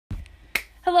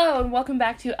Hello and welcome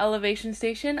back to Elevation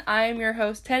Station. I'm your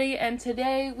host Teddy, and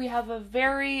today we have a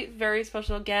very, very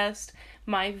special guest,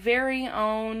 my very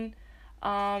own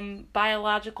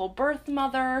biological birth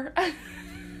mother.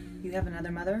 You have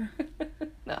another mother?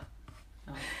 No.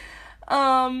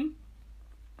 Oh.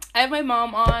 I have my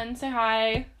mom on. Say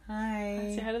hi.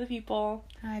 Hi. Say hi to the people.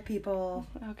 Hi, people.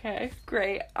 Okay,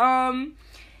 great. And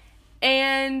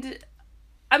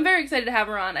I'm very excited to have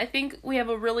her on. I think we have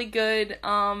a really good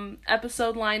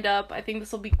episode lined up. I think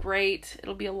this will be great.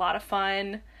 It'll be a lot of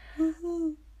fun.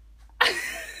 Woohoo.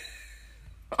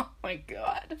 Oh my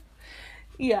god.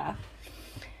 Yeah.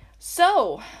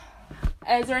 So,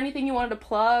 is there anything you wanted to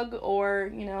plug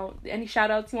or, any shout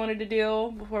outs you wanted to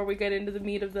do before we get into the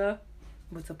meat of the...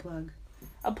 What's a plug?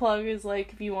 A plug is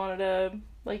like if you wanted to,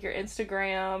 like your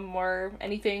Instagram or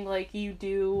anything like you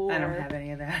do. I don't have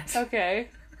any of that. Okay.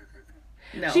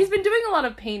 No. She's been doing a lot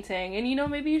of painting,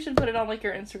 and maybe you should put it on like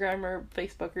your Instagram or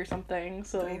Facebook or something.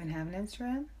 So Do I even have an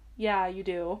Instagram? Yeah, you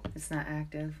do. It's not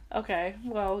active. Okay,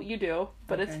 well, you do,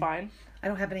 but Okay. It's fine. I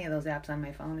don't have any of those apps on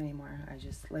my phone anymore. I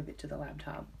just leave it to the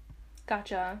laptop.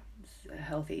 Gotcha. It's a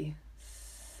healthy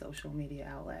social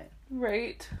media outlet.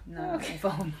 Right. Not on my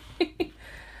phone.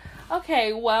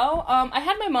 Okay, well, I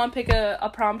had my mom pick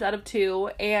a prompt out of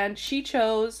 2, and she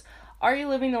chose, are you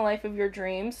living the life of your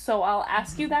dreams? So I'll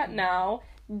ask you that now.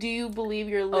 Do you believe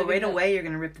you're living... Oh, right away you're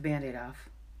going to rip the Band-Aid off.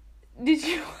 Did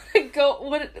you want to go...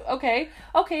 What? Okay.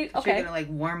 You're going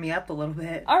to, warm me up a little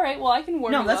bit. All right, well, I can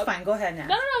warm you up. No, that's fine. Go ahead now.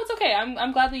 No, it's okay.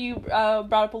 I'm glad that you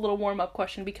brought up a little warm-up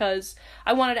question, because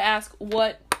I wanted to ask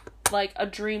what, a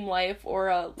dream life or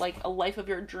a life of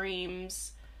your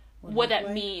dreams, what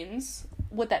that means.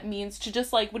 What that means to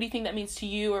just, what do you think that means to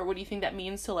you, or what do you think that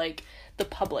means to, the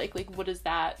public? What is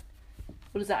that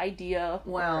idea?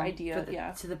 Well,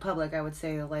 yeah. To the public, I would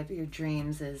say the life of your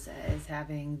dreams is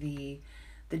having the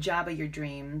job of your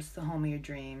dreams, the home of your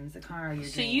dreams, the car of your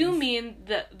dreams. So you mean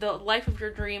that the life of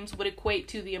your dreams would equate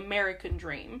to the American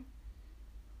dream?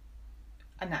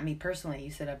 Not me personally,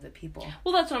 you said of the people.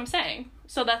 Well, that's what I'm saying.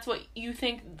 So that's what you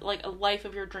think, a life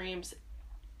of your dreams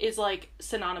is,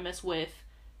 synonymous with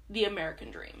the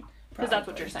American dream. Because that's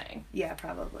what you're saying. Yeah,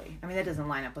 probably. I mean, that doesn't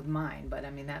line up with mine, but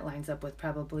that lines up with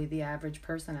probably the average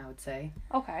person, I would say.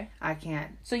 Okay. I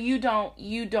can't. So you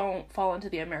don't fall into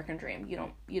the American dream.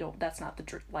 You don't, that's not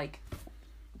the,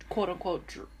 quote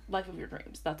unquote, life of your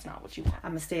dreams. That's not what you want.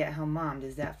 I'm a stay-at-home mom.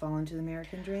 Does that fall into the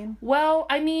American dream? Well,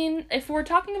 I mean, if we're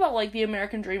talking about, the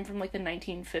American dream from, the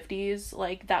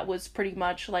 1950s, that was pretty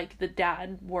much, the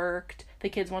dad worked, the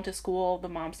kids went to school, the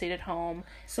mom stayed at home.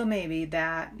 So maybe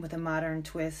that, with a modern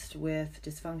twist with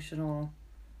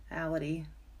dysfunctionality.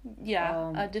 Yeah,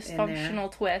 a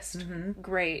dysfunctional twist. Mm-hmm.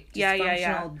 Great. Yeah.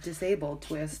 Dysfunctional, disabled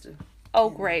twist.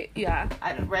 Oh, great. Yeah.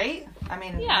 Right? I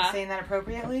mean, am I saying that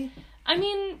appropriately? I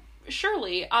mean,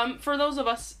 surely. For those of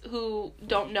us who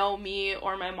don't know me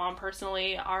or my mom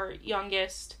personally, our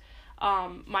youngest,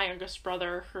 my youngest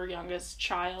brother, her youngest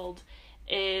child,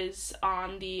 is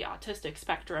on the autistic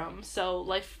spectrum. So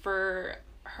life for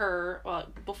her,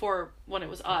 before when it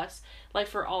was us, life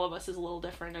for all of us is a little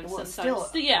different. And well,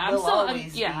 sometimes,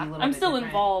 I'm still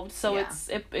involved. So yeah.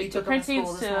 it you took him to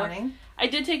school this morning? I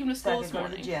did take him to school this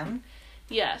morning. To the gym?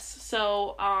 Yes.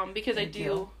 So, because Thank I do...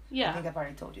 you. Yeah. I think I've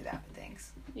already told you that, but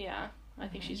thanks. Yeah. I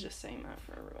think she's just saying that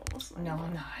for everyone listening. No,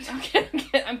 I'm not.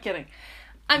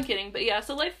 I'm kidding. But yeah,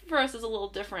 so life for us is a little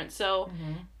different. So,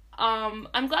 I'm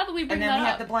glad that we bring that up. And then we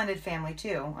have the blended family,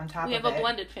 too, on top of it. We have a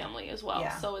blended family as well.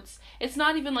 Yeah. So it's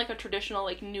not even a traditional,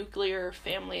 nuclear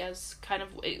family, as kind of...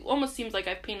 It almost seems like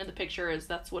I've painted the picture as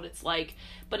that's what it's like.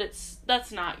 But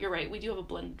that's not. You're right. We do have a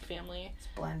blended family. It's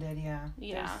blended, yeah.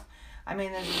 Yeah.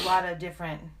 There's a lot of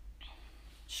different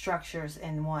structures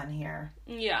in one here.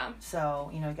 Yeah.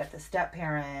 So, you got the step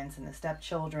parents and the step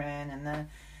children and the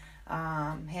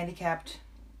handicapped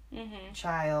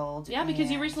child. Yeah, because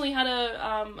you recently had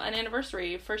an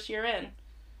anniversary, first year in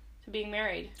to being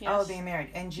married. Yes. Oh, being married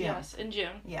in June. Yes, in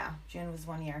June. Yeah, June was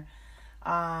 1 year.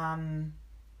 And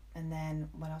then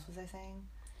what else was I saying?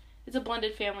 It's a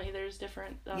blended family. There's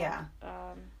different.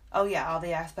 All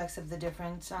the aspects of the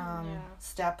different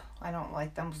step. I don't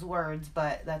like those words,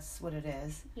 but that's what it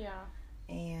is. Yeah.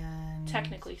 And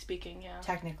technically speaking, yeah.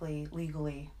 Technically,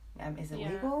 legally, is it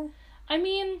legal? I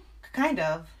mean, kind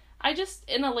of. I just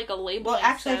in a labeling. Well,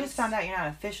 actually, sense. I just found out you're not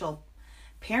an official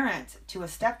parent to a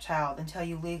stepchild until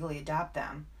you legally adopt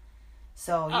them.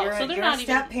 So you're a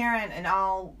step parent in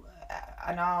all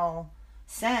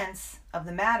sense of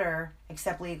the matter,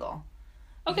 except legal.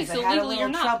 Okay, because so I had legally a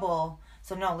little you're trouble. not.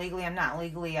 So no, legally I'm not.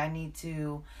 Legally, I need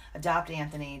to adopt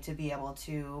Anthony to be able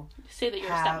to say that you're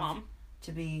a stepmom.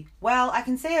 To be I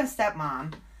can say I'm a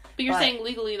stepmom. But you're saying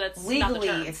legally that's legally not the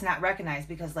term. It's not recognized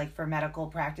because, like, for medical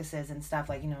practices and stuff,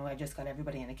 like, I just got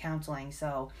everybody into counseling,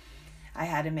 so I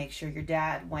had to make sure your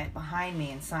dad went behind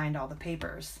me and signed all the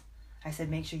papers. I said,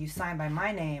 make sure you sign by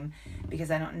my name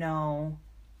because I don't know.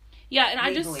 Yeah,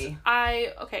 and legally.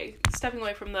 okay, stepping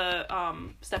away from the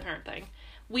step-parent thing.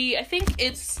 I think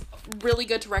it's really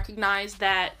good to recognize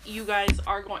that you guys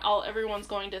are everyone's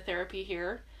going to therapy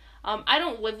here. I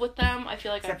don't live with them. I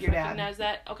feel like I recognize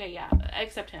that. Okay, yeah,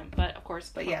 except him, but of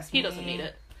course, yes, he doesn't need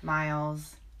it.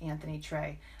 Miles, Anthony,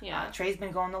 Trey. Yeah. Trey's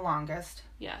been going the longest.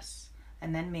 Yes.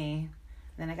 And then me.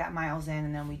 Then I got Miles in,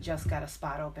 and then we just got a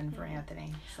spot open for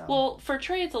Anthony. So. Well, for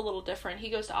Trey, it's a little different. He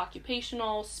goes to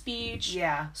occupational, speech.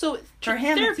 Yeah. So for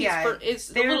him, therapy is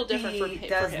a little different for him. Therapy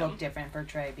does look different for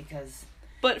Trey because.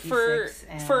 But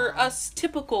for us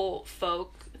typical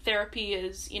folk, therapy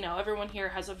is, everyone here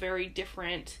has a very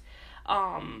different,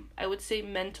 I would say,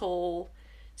 mental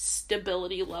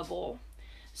stability level.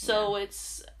 So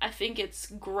I think it's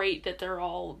great that they're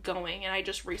all going, and I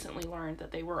just recently learned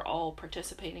that they were all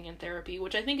participating in therapy,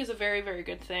 which I think is a very, very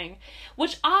good thing,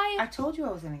 which I told you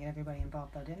I was going to get everybody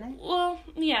involved, though, didn't I? Well,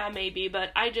 yeah, maybe,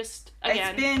 but I just,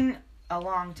 again... It's been a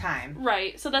long time.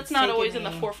 Right, so that's not always in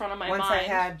the forefront of my mind. Once I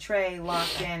had Trey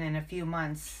locked in a few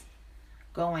months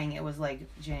going, it was like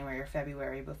January or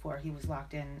February before he was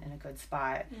locked in a good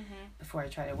spot, before I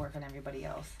try to work on everybody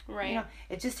else. Right.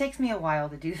 It just takes me a while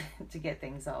to get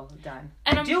things all done.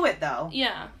 And I do it, though.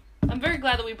 Yeah. I'm very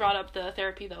glad that we brought up the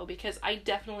therapy, though, because I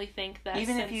definitely think that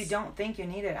even if you don't think you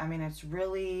need it, I mean, it's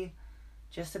really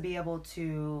just to be able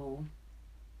to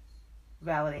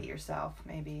validate yourself,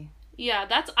 maybe. Yeah,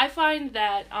 I find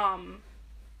that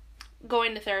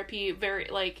going to therapy very,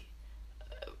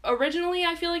 originally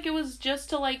I feel like it was just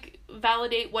to,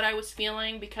 validate what I was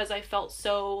feeling because I felt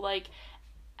so,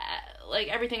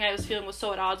 everything I was feeling was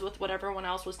so at odds with what everyone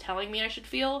else was telling me I should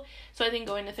feel. So I think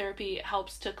going to therapy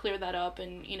helps to clear that up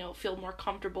and, feel more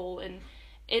comfortable in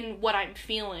what I'm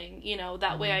feeling,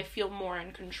 that way I feel more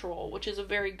in control, which is a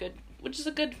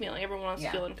good feeling. Everyone wants to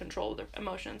feel in control of their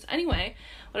emotions. Anyway,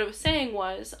 what I was saying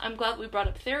was, I'm glad we brought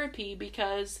up therapy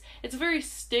because it's a very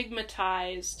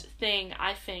stigmatized thing,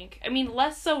 I think. I mean,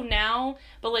 less so now,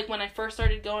 but when I first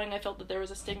started going, I felt that there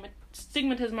was a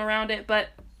stigmatism around it, but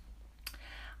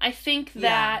I think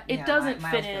that it doesn't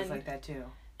fit in. Feels like that too.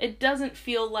 It doesn't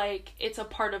feel like it's a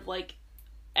part of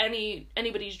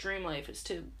anybody's dream life is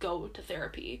to go to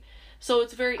therapy. So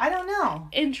it's very I don't know.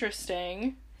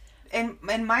 Interesting. In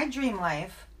my dream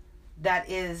life, that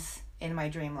is in my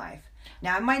dream life.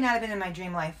 Now, it might not have been in my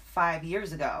dream life 5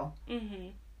 years ago.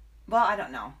 Mm-hmm. Well, I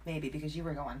don't know. Maybe, because you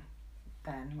were going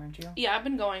then, weren't you? Yeah, I've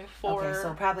been going for... Okay,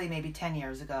 so probably maybe 10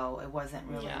 years ago, it wasn't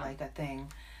really a thing.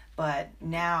 But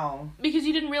now... Because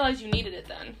you didn't realize you needed it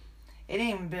then. It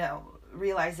ain't even about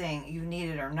realizing you need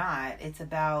it or not. It's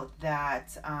about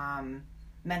that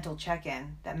mental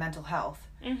check-in, that mental health.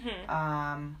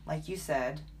 Mm-hmm. Like you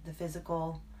said, the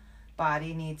physical...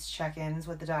 body needs check-ins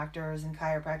with the doctors and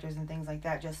chiropractors and things like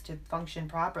that just to function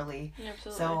properly.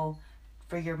 Absolutely. So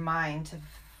for your mind to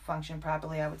function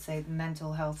properly, I would say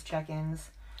mental health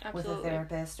check-ins with a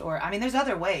therapist, or there's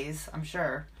other ways, I'm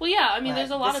sure. Well, yeah,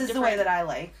 there's a lot of different... This is the way that I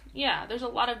like. Yeah, there's a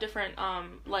lot of different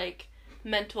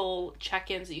mental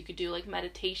check-ins that you could do.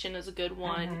 Meditation is a good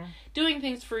one. Mm-hmm. Doing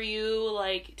things for you,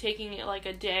 taking it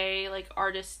a day,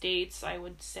 artist dates, I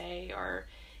would say, or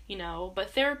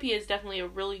but therapy is definitely a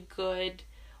really good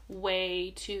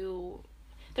way to...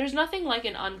 There's nothing like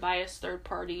an unbiased third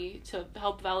party to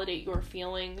help validate your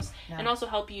feelings and also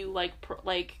help you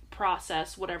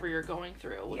process whatever you're going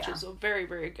through, which is a very,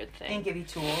 very good thing. And give you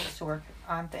tools to work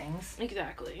on things.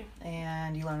 Exactly.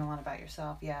 And you learn a lot about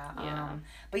yourself. Yeah. Yeah.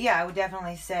 But yeah, I would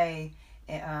definitely say,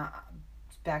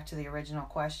 back to the original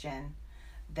question,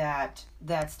 that's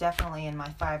definitely in my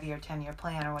 5-year, 10-year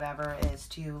plan or whatever, is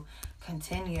to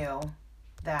continue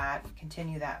that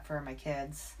for my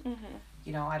kids. Mm-hmm.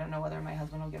 I don't know whether my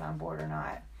husband will get on board or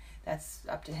not. That's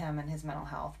up to him and his mental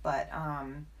health. But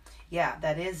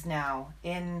that is now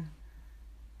in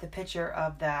the picture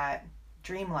of that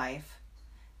dream life.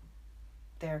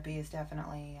 Therapy is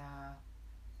definitely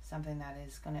something that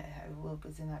is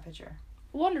is in that picture.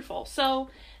 Wonderful. So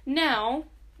now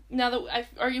that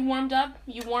are you warmed up?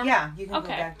 You warm? Yeah, you can go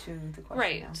back to the question.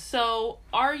 Right. Now. So,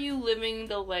 are you living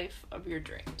the life of your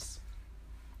dreams?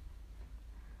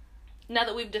 Now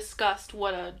that we've discussed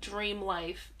what a dream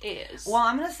life is. Well,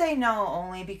 I'm going to say no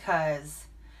only because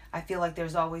I feel like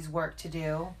there's always work to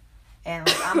do. And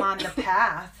I'm on the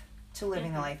path to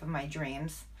living the life of my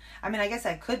dreams. I guess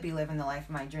I could be living the life of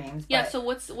my dreams. Yeah, so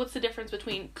what's the difference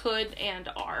between could and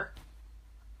are?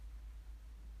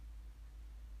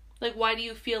 Like, why do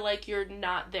you feel like you're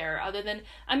not there? Other than,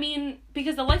 I mean,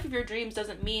 because the life of your dreams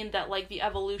doesn't mean that, like, the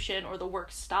evolution or the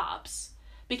work stops.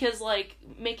 Because, like,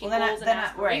 making goals and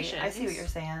aspirations. Right, I see what you're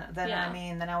saying. Then, Yeah. I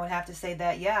mean, then I would have to say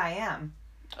that, yeah, I am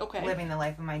Okay. living the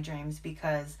life of my dreams,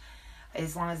 because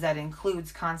as long as that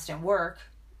includes constant work,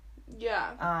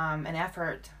 Yeah. and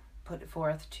effort put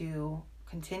forth to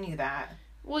continue that.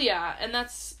 Well, yeah, and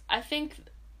I think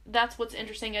that's what's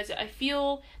interesting is I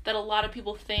feel that a lot of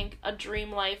people think a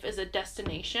dream life is a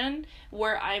destination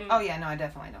where I'm... Oh, yeah, no, I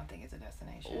definitely don't think it's a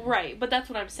destination. Right, but that's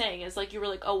what I'm saying is, like, you were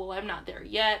like, oh, well, I'm not there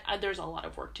yet. There's a lot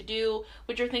of work to do.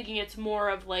 But you're thinking it's more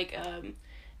of, like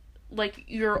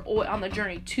you're on the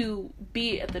journey to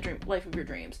be at the dream life of your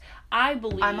dreams. I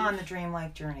believe... I'm on the dream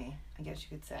life journey, I guess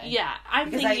you could say. Yeah, I'm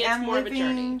because thinking I it's more of a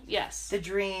journey. Yes. The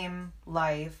dream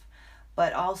life,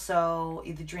 but also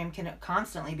the dream can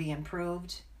constantly be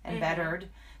improved and bettered.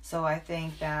 So I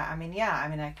think that, I mean,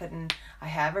 I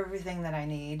have everything that I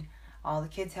need. All the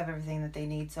kids have everything that they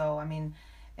need. So, I mean,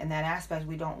 in that aspect,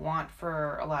 we don't want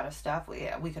for a lot of stuff.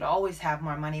 We could always have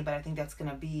more money, but I think that's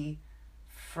going to be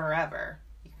forever.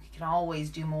 You can always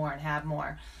do more and have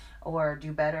more, or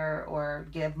do better, or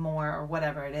give more, or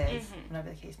whatever it is, whatever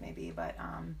the case may be. But,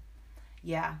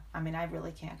 yeah, I mean, I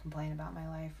really can't complain about my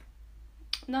life.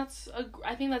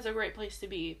 I think that's a great place to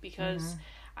be, because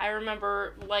I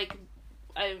remember, like,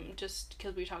 just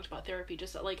because we talked about therapy,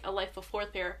 just like a life before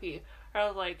therapy, I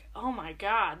was like, oh my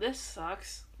god, this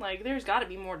sucks. Like, there's got to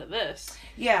be more to this.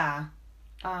 Yeah.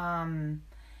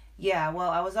 Yeah, well,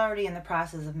 I was already in the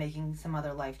process of making some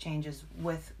other life changes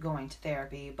with going to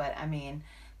therapy, but I mean,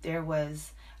 there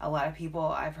was a lot of people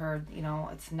I've heard,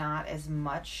 it's not as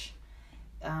much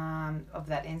of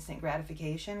that instant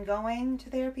gratification going to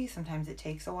therapy. Sometimes it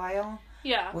takes a while.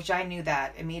 Yeah. Which I knew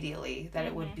that immediately, that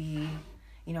it would be,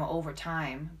 over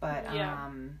time. But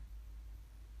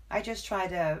I just try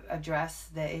to address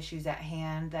the issues at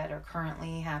hand that are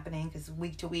currently happening, because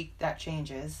week to week that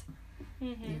changes.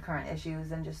 Your current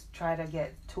issues, and just try to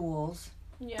get tools.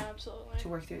 Yeah, absolutely. To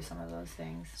work through some of those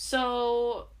things.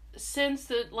 So, since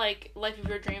the, like, life of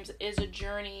your dreams is a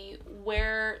journey,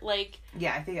 where, like...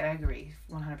 Yeah, I think I agree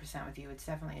 100% with you. It's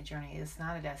definitely a journey. It's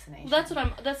not a destination. You see what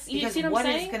I'm saying? What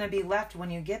is going to be left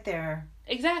when you get there?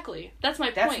 Exactly. That's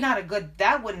my point.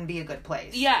 That wouldn't be a good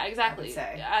place. Yeah, exactly. I would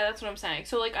say. That's what I'm saying.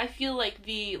 So, like, I feel like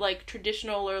the, like,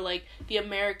 traditional or, like, the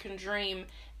American dream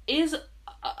is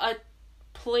a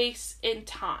place in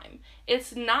time.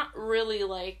 It's not really,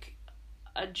 like,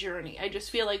 a journey. I just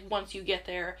feel like once you get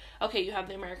there, okay, you have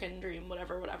the American dream,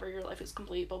 whatever, your life is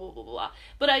complete, blah, blah, blah, blah, blah.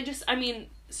 But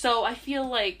so I feel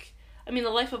like, the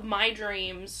life of my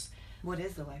dreams... What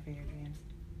is the life of your dreams?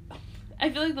 I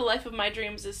feel like the life of my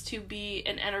dreams is to be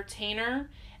an entertainer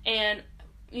and,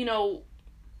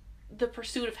 the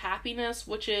pursuit of happiness,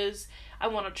 which is I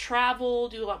want to travel,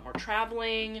 do a lot more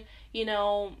traveling,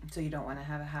 So you don't want to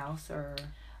have a house or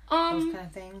those kind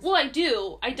of things? Well, I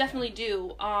do. I definitely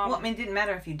do. Well, it didn't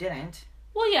matter if you didn't.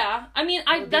 Well, yeah.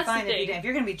 That's the thing. If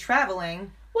you're going to be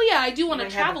traveling... Well, yeah, I do want to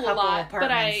travel a lot,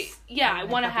 but I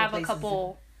want to have a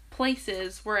couple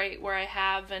places where I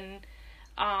have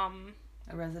a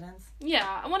residence?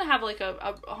 Yeah, I want to have, like,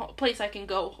 a place I can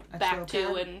go back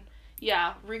to and...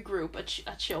 Yeah, regroup,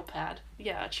 a chill pad.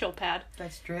 Yeah, a chill pad.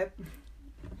 That's drip?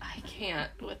 I can't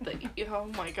with the... Oh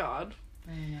my god.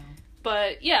 I know.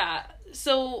 But, yeah,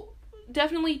 so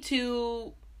definitely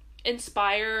to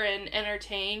inspire and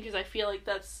entertain, because I feel like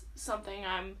that's something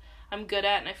I'm good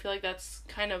at, and I feel like that's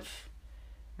kind of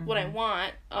what I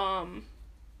want.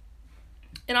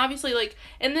 And obviously, like,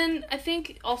 and then I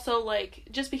think also, like,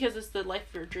 just because it's the life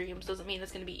of your dreams doesn't mean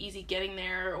it's going to be easy getting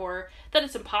there, or that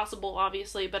it's impossible,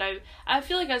 obviously, but I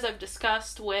feel like, as I've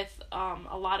discussed with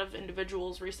a lot of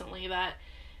individuals recently, that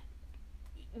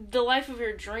the life of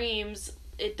your dreams,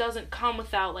 it doesn't come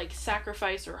without, like,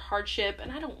 sacrifice or hardship,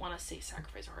 and I don't want to say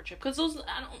sacrifice or hardship, because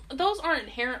those aren't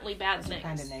inherently bad things.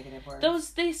 Kind of negative words.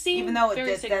 Those, they seem even though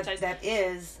very stigmatized.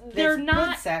 They're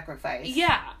not good sacrifice.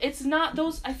 Yeah, it's not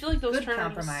those. I feel like those good terms,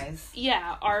 compromise.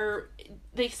 Yeah,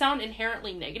 they sound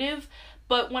inherently negative,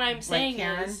 but what I'm saying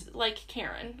is, like,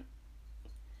 Karen.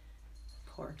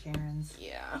 Poor Karens.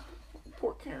 Yeah,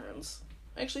 poor Karens.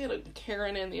 I actually had a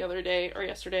Karen in the other day or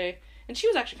yesterday. And she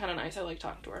was actually kind of nice. I liked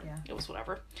talking to her. Yeah. It was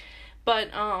whatever.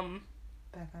 But,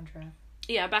 back on track.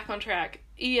 Yeah, back on track.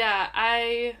 Yeah,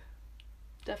 I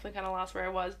definitely kind of lost where I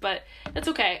was, but that's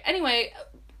okay. Anyway,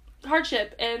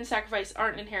 hardship and sacrifice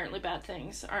aren't inherently bad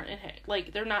things.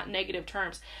 They're not negative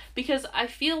terms. Because I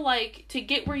feel like to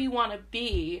get where you want to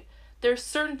be, there's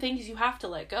certain things you have to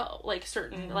let go. Like,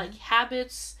 certain, like,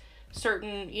 habits,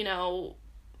 certain,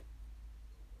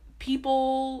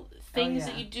 people, things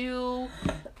that you do.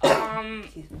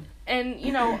 And,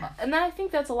 you know, and I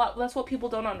think that's what people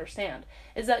don't understand,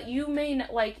 is that you may,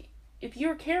 like, if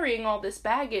you're carrying all this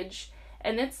baggage,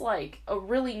 and it's, like, a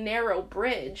really narrow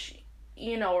bridge,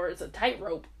 you know, or it's a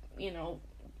tightrope, you know,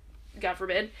 God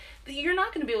forbid, you're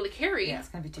not going to be able to carry. Yeah, it's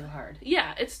going to be too hard.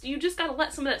 Yeah, you just got to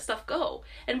let some of that stuff go.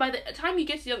 And by the time you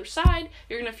get to the other side,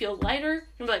 you're going to feel lighter.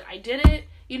 You're going to be like, I did it,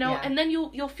 you know, and then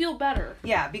you'll feel better.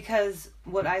 Yeah, because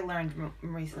what I learned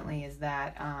recently is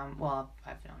that, well,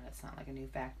 I've known it's not like a new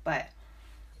fact, but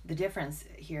the difference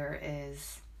here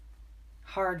is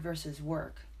hard versus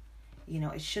work. You know,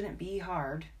 it shouldn't be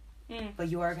hard. But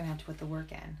you are going to have to put the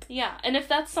work in. Yeah, and if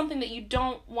that's something that you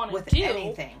don't want to do... With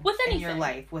anything. In your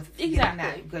life. With getting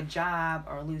that good job,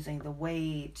 or losing the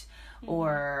weight,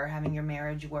 or having your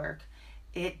marriage work.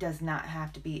 It does not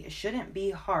have to be... It shouldn't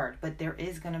be hard, but there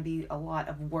is going to be a lot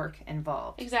of work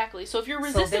involved. Exactly. So if you're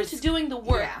resistant to doing the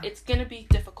work, it's going to be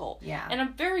difficult. Yeah. And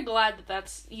I'm very glad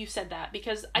that you said that,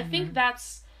 because I think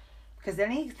that's... Because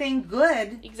anything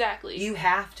good... Exactly. You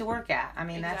have to work at. I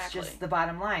mean, that's just the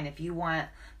bottom line. If you want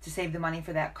to save the money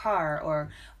for that car, or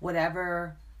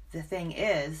whatever the thing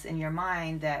is in your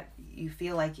mind that you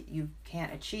feel like you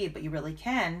can't achieve, but you really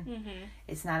can,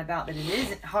 it's not about that it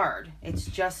isn't hard. It's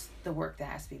just the work that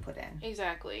has to be put in.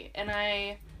 Exactly. And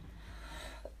I...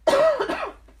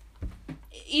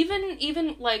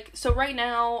 even like, so right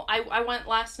now, I went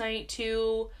last night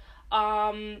to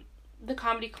the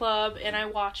comedy club, and I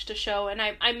watched a show, and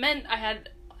I had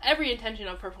every intention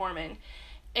of performing.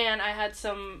 And I had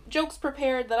some jokes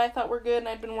prepared that I thought were good and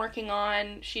I'd been working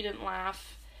on. She didn't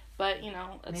laugh. But, you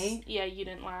know... Me? Yeah, you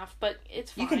didn't laugh. But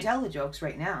it's fine. You can tell the jokes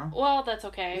right now. Well, that's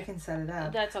okay. You can set it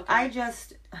up. That's okay. I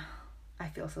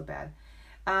feel so bad.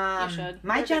 You should.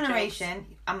 My generation...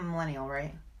 I'm a millennial,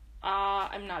 right?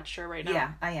 I'm not sure right now.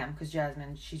 Yeah, I am. Because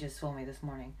Jasmine, she just told me this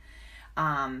morning.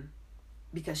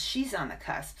 Because she's on the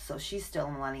cusp, so she's still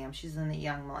a millennium. She's in the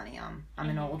young millennium. I'm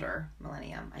an older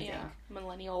millennium, I think.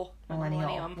 Millennial,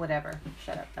 whatever.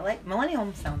 Shut up. I like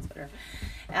millennium, sounds better.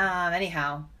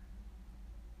 Anyhow.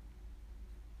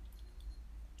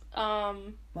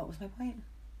 What was my point?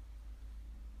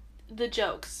 The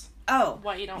jokes. Oh,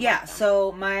 why you don't yeah. like them.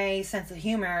 So my sense of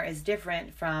humor is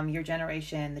different from your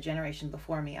generation, the generation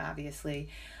before me, obviously.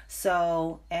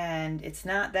 So, and it's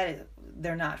not that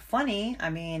they're not funny. I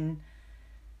mean...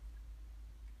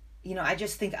 You know, I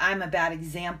just think I'm a bad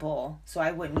example, so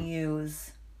I wouldn't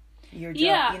use your joke.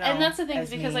 Yeah, you know, and that's the thing,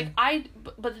 is because, me.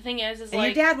 but the thing is and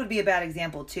like... your dad would be a bad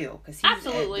example, too, because he's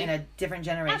Absolutely. in a different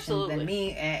generation Absolutely. than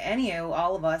me and you,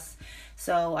 all of us.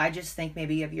 So I just think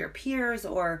maybe of your peers,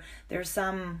 or there's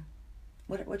some...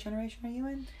 What generation are you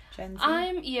in? Gen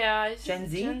Z? Gen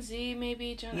Z? Gen Z,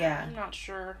 maybe? I'm not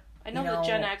sure. I know the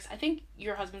Gen X. I think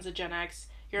your husband's a Gen X,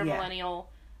 you're a millennial...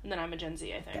 And then I'm a Gen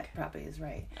Z, I think. That probably is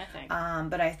right. I think.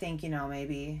 But I think, you know,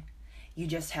 maybe you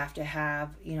just have to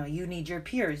have, you know, you need your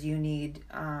peers. You need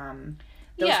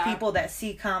those people that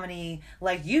see comedy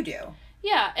like you do.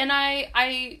 Yeah, and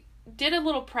I did a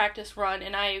little practice run,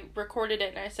 and I recorded it,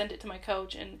 and I sent it to my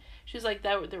coach, and she was like,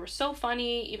 they were so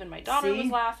funny. Even my daughter was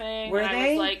laughing. Were and they? I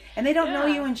was like, and they don't know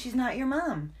you, and she's not your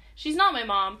mom. She's not my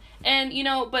mom, and, you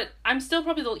know, but I'm still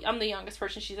probably I'm the youngest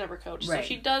person she's ever coached, right. So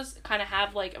she does kind of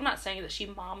have, like, I'm not saying that she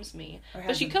moms me,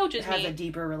 but she coaches me. Has a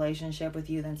deeper relationship with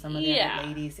you than some of the other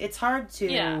ladies. It's hard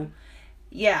to,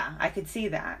 I could see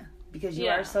that, because you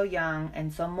are so young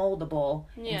and so moldable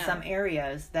in some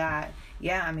areas that,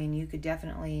 I mean, you could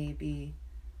definitely be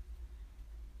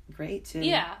great to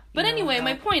but anyway,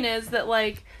 my point is that,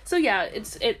 like, so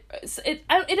it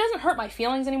doesn't hurt my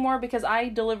feelings anymore, because I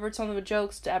delivered some of the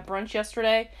jokes at brunch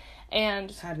yesterday,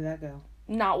 and how did that go?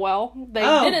 Not well. They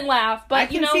didn't laugh, but I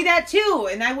can see that too,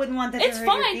 and I wouldn't want that to hurt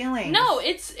your feelings. No,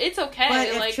 it's okay. But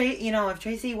if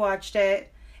Tracy watched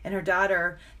it and her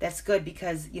daughter, that's good,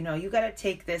 because you got to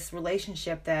take this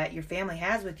relationship that your family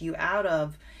has with you out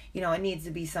of. It needs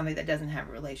to be somebody that doesn't have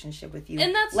a relationship with you.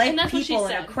 And that's people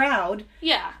in a crowd.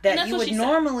 Yeah. That you would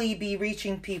normally be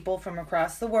reaching people from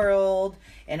across the world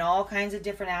in all kinds of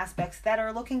different aspects that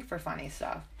are looking for funny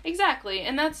stuff. Exactly.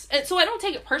 And so I don't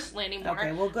take it personally anymore.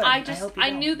 Okay, well, good. I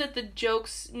knew that the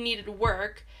jokes needed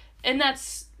work, and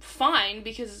that's fine,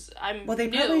 because I'm they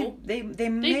new. They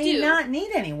may not need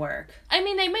any work. I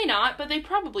mean, they may not, but they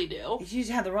probably do. You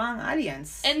just have the wrong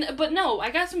audience. But no,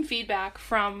 I got some feedback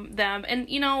from them, and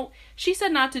she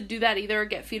said not to do that either,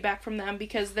 get feedback from them,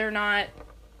 because they're not,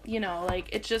 like,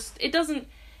 it doesn't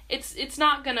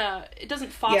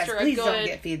foster a good... Yes, please don't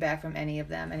get feedback from any of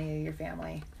them, any of your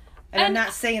family. And I'm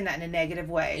not saying that in a negative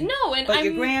way. No, but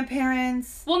your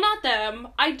grandparents. Well, not them.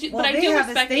 I do, but I do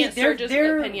respect Aunt Serge's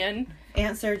opinion.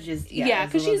 Aunt Serge is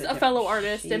because she's a fellow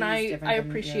artist, and I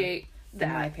appreciate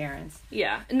that. My parents.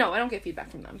 Yeah, no, I don't get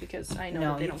feedback from them because I know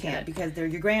that they don't get it. Because they're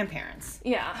your grandparents.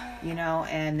 Yeah,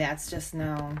 and that's just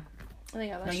no.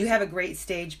 You have a great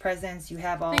stage presence. You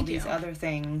have all these other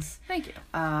things. Thank you.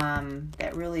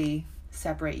 That really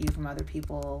separate you from other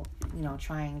people,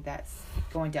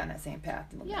 going down that same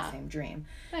path and that same dream.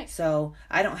 Thanks. So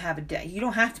I don't have you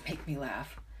don't have to make me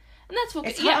laugh. And that's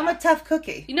what I'm a tough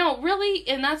cookie. Really,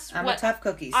 and that's I'm a tough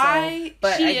cookie. So, I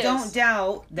don't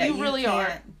doubt that you really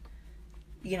can't,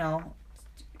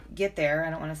 get there. I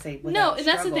don't want to say no, and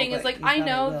that's the thing is I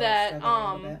know that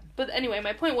but anyway,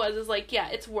 my point was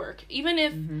it's work. Even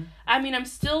if I'm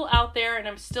still out there and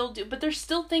I'm still but there's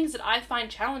still things that I find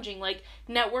challenging, like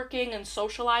networking and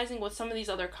socializing with some of these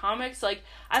other comics.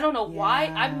 I don't know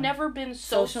why I've never been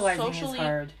so socially is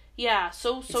hard. Yeah,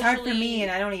 socially. It's hard for me,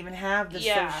 and I don't even have the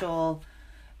social.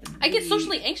 I get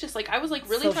socially anxious. I was really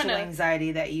social trying to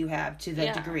anxiety that you have to the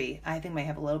degree. I think I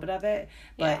have a little bit of it,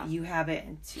 but you have it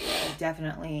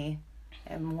definitely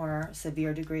a more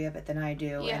severe degree of it than I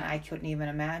do, and I couldn't even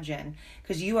imagine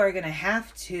because you are going to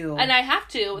have to, and I have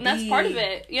to, and that's part of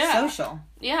it. Yeah, social.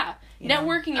 Yeah,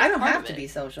 networking. I don't have to be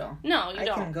social. No, you don't.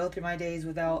 I can go through my days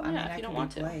without. I can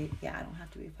want be polite. Yeah, I don't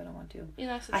have to be if I don't want to.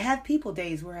 Yeah, I have people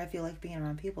days where I feel like being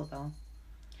around people though.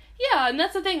 Yeah, and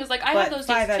that's the thing is I have those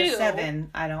days too. 5 out of 7,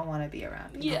 I don't want to be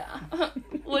around people. Yeah,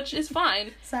 which is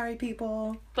fine. Sorry,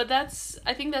 people. But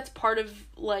I think that's part of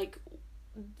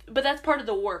but that's part of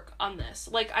the work on this.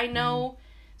 I know,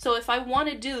 so if I want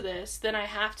to do this, then I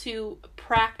have to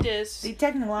practice. The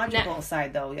technological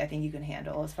side, though, I think you can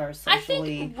handle as far as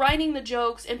socially. I think writing the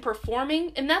jokes and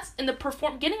performing, and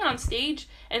getting on stage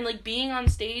and being on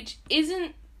stage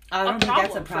isn't. I don't think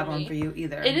that's a problem for you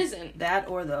either. It isn't. That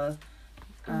or the.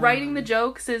 Writing the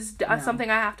jokes is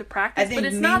something I have to practice. I think but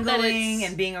it's mingling not that it's,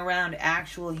 and being around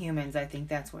actual humans, I think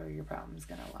that's where your problem is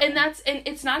going to lie. And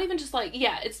it's not even just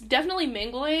it's definitely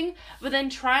mingling, but then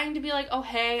trying to be oh,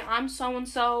 hey, I'm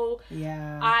so-and-so.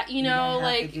 Yeah. You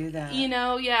have to do that.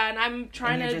 And I'm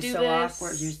trying to do so this.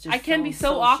 Awkward. You're just I can be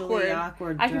so awkward.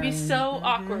 I can be so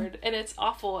awkward, and it's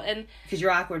awful. And because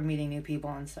you're awkward meeting new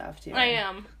people and stuff, too. I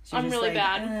am. So I'm really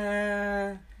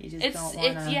bad. You just don't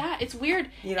want to. It's weird.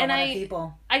 You don't want people.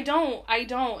 I don't,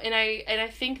 and I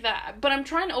think that, but I'm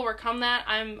trying to overcome that.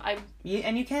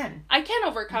 You can. I can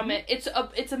overcome it.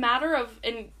 It's a matter of,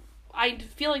 and I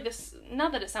feel like this.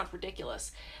 Not that it sounds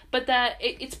ridiculous, but that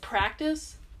it's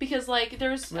practice because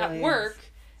there's really at work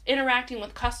interacting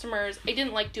with customers. I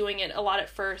didn't like doing it a lot at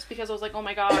first because I was oh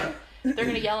my god, they're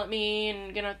gonna yell at me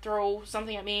and gonna throw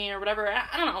something at me or whatever.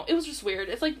 I don't know. It was just weird.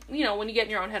 It's when you get in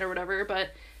your own head or whatever,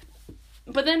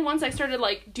 But then once I started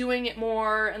doing it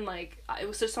more and it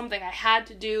was just something I had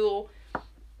to do,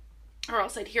 or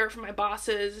else I'd hear it from my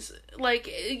bosses.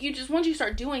 You just once you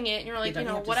start doing it and you're you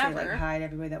have whatever. To say, hi to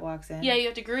everybody that walks in. Yeah, you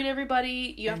have to greet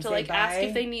everybody. You have to ask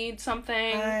if they need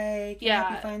something. Hi, can I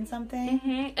help you find something?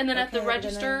 Mm-hmm. And then at the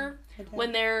register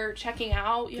when they're checking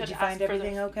out, you have to ask for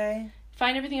everything okay.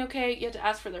 Find everything okay. You have to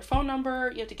ask for their phone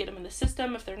number. You have to get them in the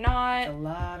system if they're not. It's a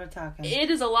lot of talking.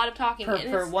 It is a lot of talking.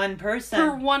 For one person.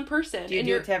 For one person. Do you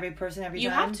do it to every person every time? You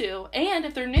have to. And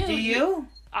if they're new. Do you?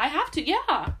 I have to,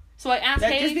 yeah. So I ask,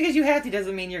 hey. Just because you have to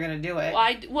doesn't mean you're going to do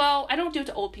it. Well, I don't do it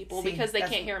to old people because they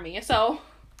can't hear me. So.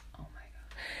 Oh my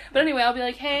God. But anyway, I'll be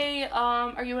hey,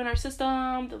 are you in our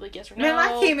system? They'll be yes or no. Man,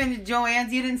 I came into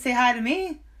Joanne's. You didn't say hi to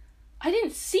me. I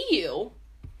didn't see you.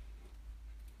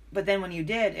 But then when you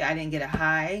did, I didn't get a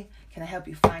hi. Can I help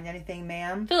you find anything,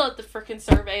 ma'am? Fill out the frickin'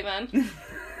 survey then.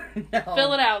 No.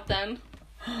 Fill it out then.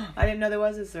 I didn't know there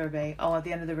was a survey. Oh, at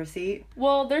the end of the receipt?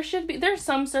 Well, there's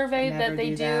some survey that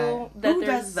they do. Who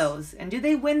does those? And do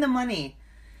they win the money?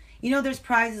 There's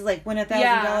prizes like win $1,000.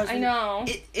 Yeah, I know.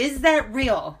 Is that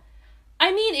real?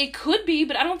 I mean, it could be,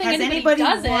 but I don't think anybody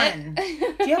does won?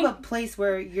 it. Do you have a place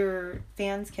where your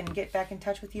fans can get back in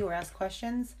touch with you or ask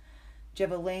questions? Do you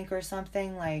have a link or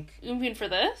something You mean for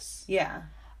this? Yeah.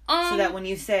 So that when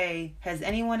you say, has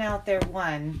anyone out there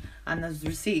won on those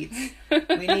receipts,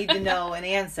 we need to know an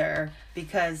answer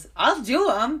because I'll do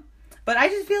them. But I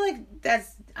just feel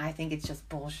I think it's just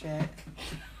bullshit.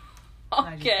 Okay.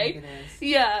 I just think it is.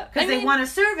 Yeah. Because they want a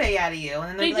survey out of you. And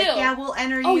then they're they do. Yeah, we'll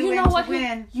enter you in to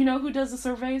win. You know who does the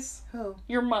surveys? Who?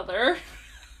 Your mother.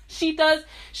 She does.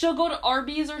 She'll go to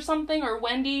Arby's or something or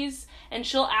Wendy's. And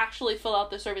she'll actually fill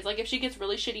out the surveys. If she gets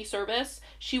really shitty service,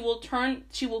 she will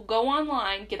go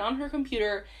online, get on her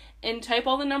computer, and type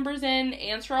all the numbers in,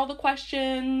 answer all the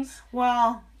questions.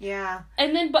 Well, yeah.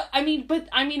 And then,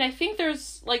 I think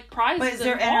there's, like, prizes But is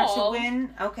there involved. enter to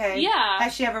win? Okay. Yeah.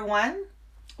 Has she ever won?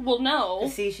 Well, no.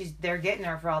 See, they're getting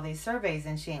her for all these surveys,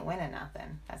 and she ain't winning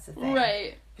nothing. That's the thing.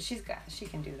 Right. But she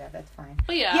can do that. That's fine.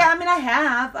 But yeah. Yeah, I mean, I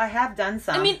have done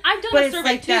some. I mean, I've done but a survey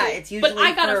like too. That. It's usually but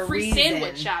I got for a free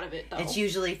sandwich out of it, though. It's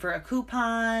usually for a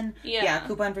coupon. Yeah, a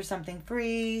coupon for something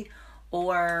free.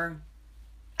 Or,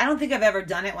 I don't think I've ever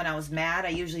done it when I was mad. I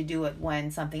usually do it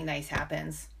when something nice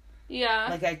happens. Yeah.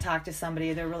 Like, I talk to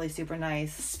somebody, they're really super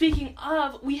nice. Speaking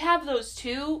of, we have those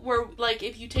too, where, like,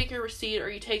 if you take your receipt or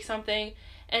you take something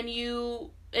and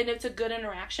it's a good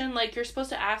interaction, like, you're supposed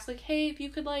to ask, like, hey, if you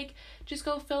could, like, just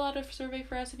go fill out a survey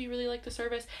for us if you really like the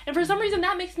service. And for some reason,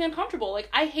 that makes me uncomfortable. Like,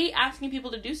 I hate asking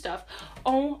people to do stuff.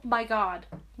 Oh, my God.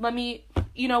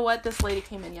 You know what? This lady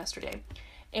came in yesterday,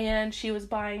 and she was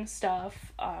buying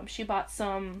stuff. She bought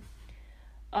some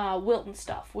Wilton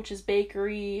stuff, which is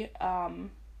bakery.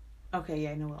 Okay,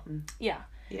 yeah, I know Wilton. Yeah.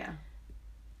 Yeah.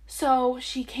 So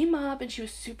she came up and she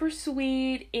was super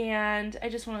sweet, and I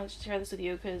just want to share this with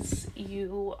you because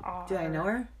you are... Do I know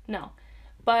her? No.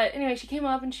 But anyway, she came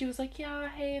up and she was like, yeah,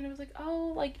 hey, and I was like,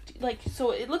 oh, like,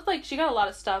 so it looked like she got a lot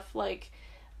of stuff, like,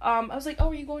 I was like,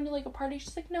 oh, are you going to, like, a party?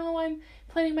 She's like, no, I'm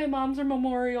planning my mom's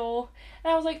memorial.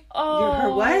 And I was like, oh...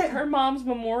 Her what? Her mom's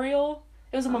memorial.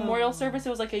 It was a memorial service. It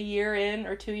was, like, a year in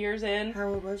or 2 years in. How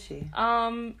old was she?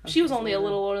 She was only a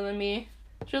little older than me.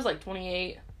 She was, like,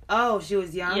 28. Oh, she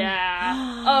was young?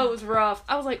 Yeah. Oh, it was rough.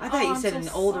 I was like, I thought you said so an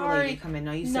older sorry. lady come in.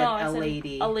 No, you said a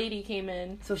lady. A lady came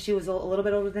in. So she was a little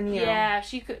bit older than you? Yeah,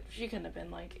 she couldn't have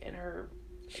been, like, in her...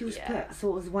 She was pissed. So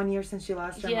it was 1 year since she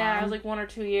lost her mom? Yeah, it was like 1 or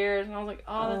 2 years. And I was like,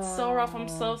 oh, that's so rough. I'm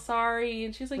so sorry.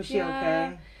 And she's like, was she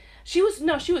okay? She was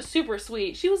super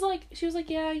sweet. She was like,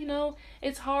 yeah, you know,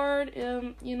 it's hard,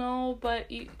 you know,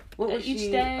 but what was each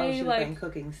she, day, oh, she was like, doing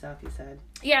cooking stuff, you said.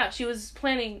 Yeah, she was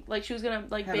planning, like, she was gonna,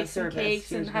 like, have bake some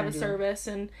cakes and have a service,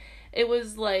 and it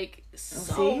was, like,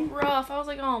 so rough. I was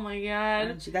like, oh my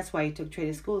God. That's why you took trade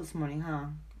of school this morning, huh?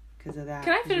 Because of that.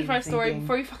 Can I finish my story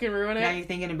before you fucking ruin it? Now you're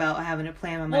thinking about having a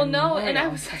plan on my memorial. And I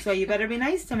was like... That's why you better be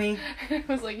nice to me. I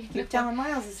was like... Keep telling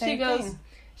Miles the same thing.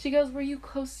 She goes, are you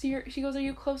close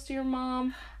to your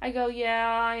mom? I go, yeah,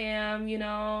 I am, you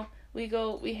know. We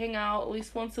hang out at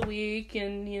least once a week,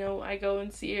 and, you know, I go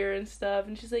and see her and stuff.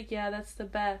 And she's like, yeah, that's the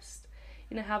best.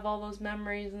 You know, have all those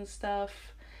memories and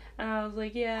stuff. And I was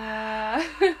like, yeah.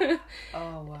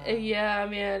 Oh, wow. Yeah,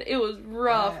 man. It was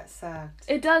rough. That sucked.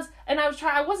 It does. And I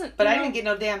wasn't... But I didn't get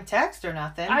no damn text or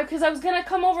nothing. Because I was going to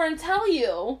come over and tell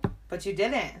you. But you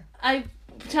didn't. I'm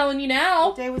telling you now.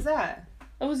 What day was that?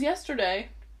 It was yesterday.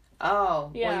 Oh.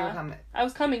 Yeah. Well, you were coming. I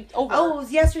was coming over. Oh, it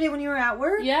was yesterday when you were at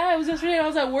work? Yeah, it was yesterday when I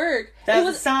was at work. That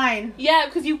was a sign. Yeah,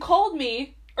 because you called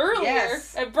me earlier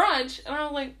at brunch, and I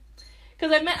was like...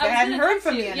 Because I hadn't heard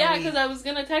from you. Yeah, because I was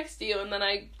gonna text you, and then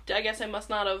I guess I must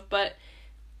not have. But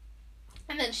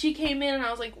and then she came in, and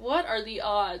I was like, "What are the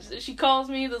odds?" She calls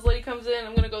me. This lady comes in.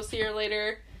 I'm gonna go see her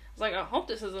later. I was like, "I hope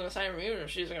this isn't a sign from you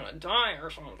if she's gonna die or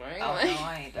something." Oh no,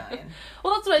 I ain't dying.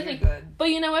 Well, that's what I think. Good.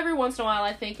 But you know, every once in a while,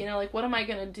 I think, you know, like, what am I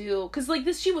gonna do? Because like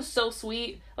this, she was so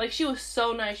sweet. Like she was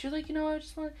so nice. She was like, you know, I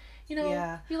just want, you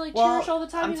know, you like cherish all the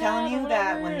time. I'm telling you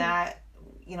that when that.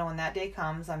 You know, when that day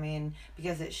comes, I mean,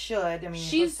 because it should. I mean,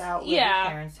 you're supposed to outlive your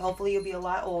parents. Hopefully, you'll be a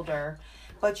lot older.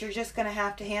 But you're just going to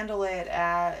have to handle it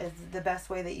the best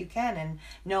way that you can. And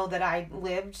know that I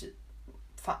lived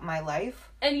my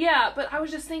life. And yeah, but I was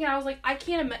just thinking, I was like, I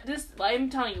can't imagine this. I'm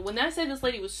telling you, when I say this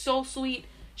lady was so sweet,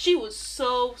 she was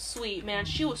so sweet, man.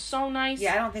 She was so nice.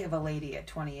 Yeah, I don't think of a lady at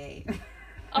 28.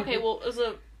 Okay, well, it was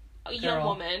a young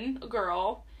woman, a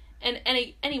girl. And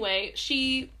anyway,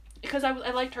 because I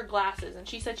liked her glasses, and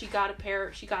she said she got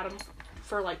them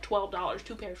for like $12,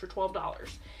 2 pairs for $12.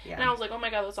 Yeah. And I was like, oh my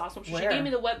God, that's awesome. So she gave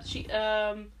me the was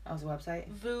a website?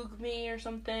 Vogue Me or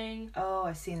something. Oh,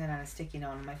 I've seen that on a sticky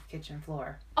note on my kitchen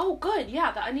floor. Oh, good.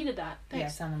 Yeah, I needed that. Thanks. Yeah,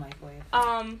 it's on the microwave.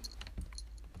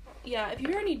 Yeah, if you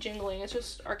hear any jingling, it's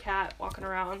just our cat walking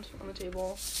around on the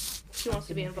table. She wants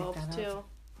to be involved too.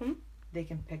 They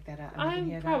can pick that up.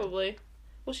 Probably.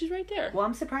 Well, she's right there. Well,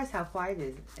 I'm surprised how quiet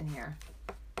it is in here.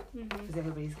 Because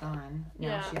everybody's gone.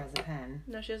 Now she has a pen.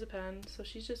 Now she has a pen, so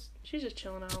she's just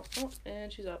chilling out. Oh,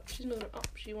 and she's up. She's moving. Oh,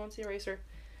 she wants the eraser.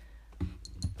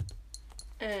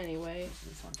 Anyway. She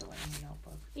just wants to write in the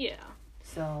notebook. Yeah.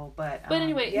 So, but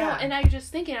anyway, no, and I was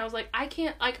just thinking, I was like, I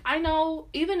can't, like, I know,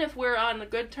 even if we're on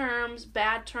good terms,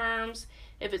 bad terms,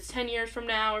 if it's 10 years from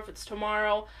now, or if it's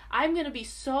tomorrow, I'm going to be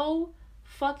so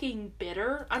fucking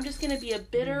bitter. I'm just going to be a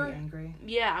bitter... Angry?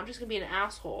 Yeah, I'm just going to be an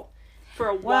asshole. for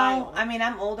a while. Well, I mean,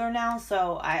 I'm older now,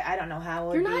 so I don't know how it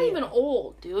would You're not even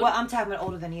old, dude. Well, I'm talking about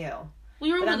older than you. Well,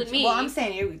 you're older than me. Well, I'm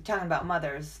saying you're talking about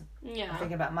mothers. Yeah. I'm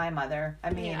thinking about my mother.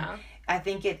 I mean, I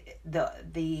think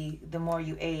the more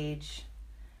you age,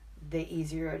 the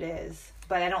easier it is.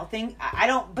 But I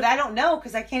don't know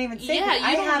because I can't even say that.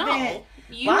 I haven't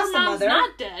lost a mother. Your mom's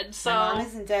not dead, so. My mom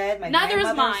isn't dead. My neither is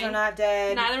grandmothers mine. are not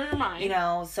dead. Neither are mine. You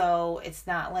know, so it's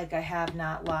not like I have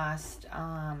not lost.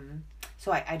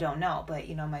 So I don't know. But,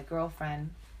 you know, my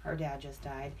girlfriend, her dad just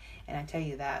died. And I tell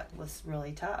you, that was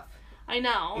really tough. I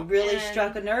know. It really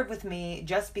struck a nerve with me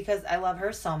just because I love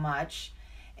her so much.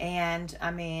 And,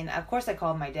 I mean, of course I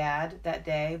called my dad that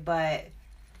day, but,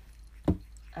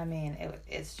 I mean,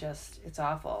 it's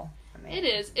awful. I mean, it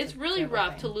is. It's really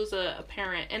rough to lose a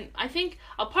parent. And I think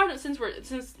a part of, since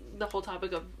the whole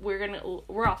topic of,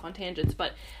 we're off on tangents,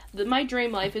 but my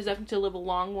dream life is definitely to live a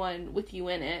long one with you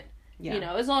in it. Yeah. You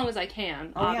know, as long as I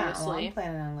can, obviously. Yeah, well, I'm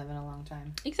planning on living a long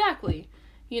time. Exactly.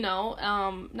 You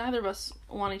know, neither of us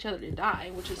want each other to die,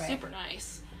 which is super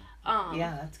nice.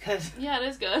 Yeah, that's good. Yeah, it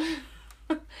is good.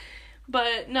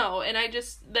 But no, and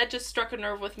that just struck a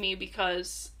nerve with me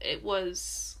because it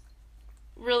was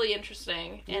really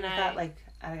interesting. And I thought, like,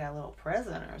 I got a little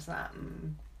present or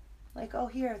something. Like, oh,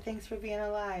 here, thanks for being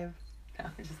alive. No,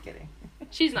 I'm just kidding.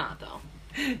 She's not, though.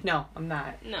 No, I'm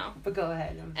not. No. But go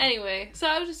ahead. Anyway, so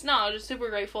I was just super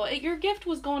grateful. Your gift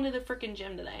was going to the freaking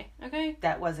gym today, okay?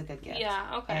 That was a good gift.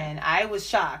 Yeah, okay. And I was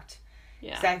shocked.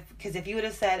 Yeah. Because if you would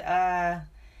have said,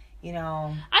 you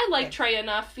know... I like Trey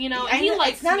enough, you know, and he likes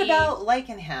me. It's not about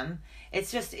liking him. It's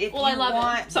just if you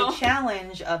want the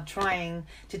challenge of trying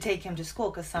to take him to school,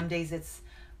 because some days it's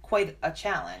quite a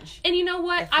challenge. And you know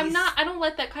what? I don't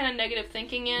let that kind of negative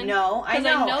thinking in. No, I know.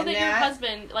 Because I know that your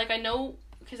husband, like, I know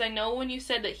when you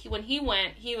said that when he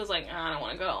went, he was like, I don't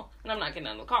want to go. And I'm not getting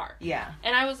out of the car. Yeah.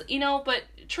 And I was, you know, but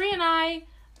Trey and I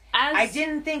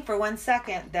didn't think for 1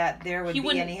 second that there would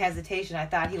be any hesitation. I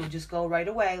thought he would just go right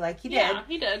away like he did. Yeah,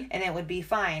 he did. And it would be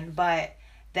fine. But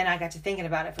then I got to thinking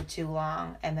about it for too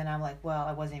long. And then I'm like, well,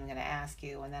 I wasn't even going to ask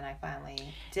you. And then I finally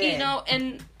did. You know,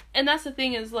 and that's the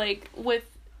thing is, like, with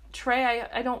Trey,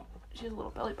 I don't... She has a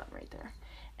little belly button right there.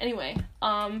 Anyway,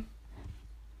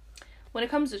 when it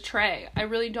comes to Trey, I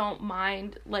really don't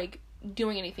mind, like,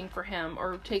 doing anything for him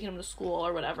or taking him to school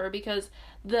or whatever, because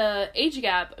the age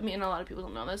gap, I mean, a lot of people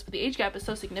don't know this, but the age gap is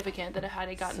so significant that had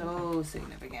I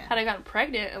gotten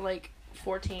pregnant at, like,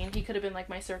 14, he could have been, like,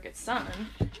 my surrogate son.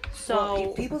 So...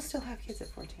 Well, people still have kids at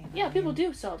 14. Yeah, people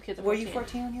do still have kids at 14. Were you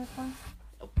 14 when you were born?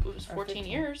 It was 14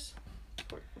 years.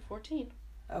 14.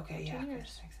 Okay, yeah.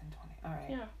 years. 6 and 20. All right.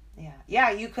 Yeah.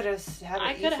 Yeah, you could have had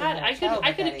I could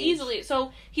have easily.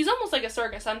 So he's almost like a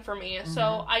surrogate son for me. Mm-hmm.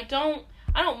 So I don't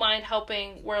mind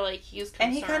helping where, like, he's concerned.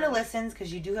 And he kind of listens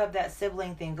because you do have that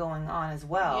sibling thing going on as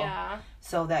well. Yeah.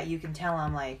 So that you can tell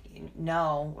him, like,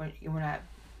 no, we're not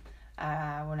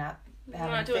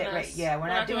doing this. Right. Yeah, we're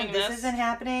not doing this. This isn't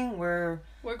happening. We're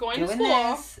going doing to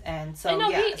school. This. And so,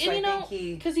 I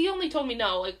think because he only told me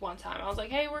no, like, one time. I was like,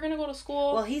 hey, we're going to go to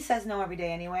school. Well, he says no every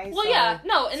day anyway. Well, yeah.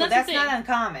 No, and that's the thing. Not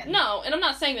uncommon. No, and I'm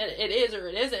not saying that it is or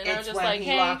it isn't. It's I was just when like,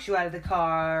 he locks you out of the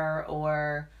car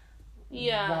or...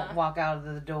 won't walk out of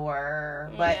the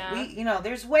door. But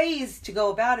there's ways to go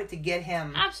about it to get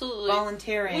him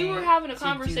volunteering. We were having a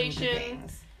conversation.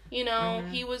 You know,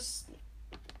 he was,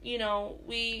 you know,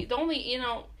 the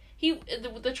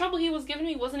trouble he was giving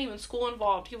me wasn't even school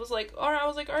involved. He was like, all right,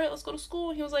 let's go to school.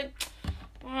 And he was like,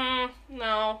 no. And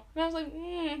I was like,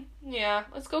 yeah,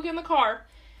 let's go get in the car.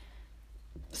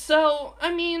 So,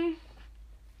 I mean,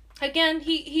 again,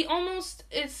 he almost,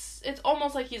 it's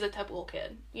almost like he's a typical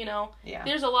kid, you know? Yeah.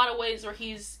 There's a lot of ways where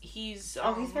he's he's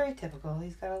very typical.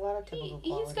 He's got a lot of typical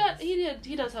qualities.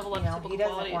 He does have a lot of typical qualities. He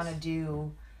doesn't want to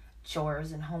do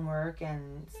chores and homework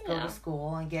and go to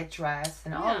school and get dressed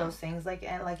and all those things like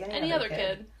any other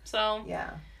kid. So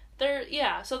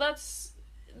so that's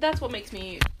what makes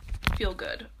me feel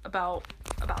good about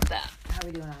that. How are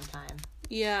we doing on time?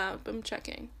 Yeah, I'm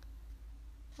checking.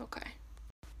 Okay.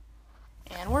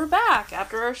 And we're back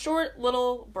after our short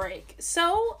little break.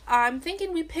 So, I'm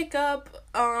thinking we pick up,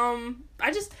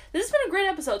 this has been a great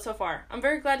episode so far. I'm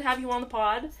very glad to have you on the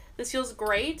pod. This feels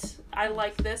great. I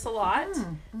like this a lot.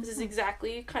 Mm-hmm. This is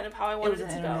exactly kind of how I wanted it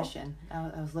to go. Intermission.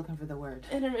 I was looking for the word.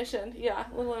 Intermission, yeah.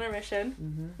 A little intermission.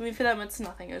 Mm-hmm. I mean, for them it's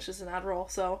nothing. It's just an ad roll,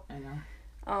 so. I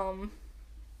know.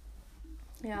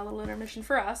 Yeah, a little intermission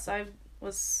for us. I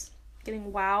was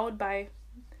getting wowed by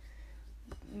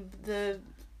the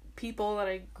people that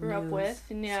I grew up with.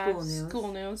 And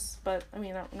school news. But, I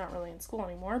mean, I'm not really in school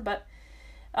anymore. But,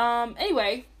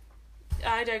 anyway,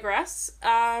 I digress.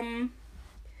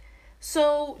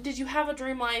 So, did you have a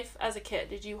dream life as a kid?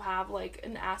 Did you have, like,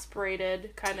 an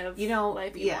aspirated kind of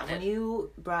life you wanted? When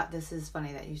you brought... This is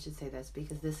funny that you should say this,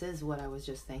 because this is what I was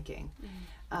just thinking.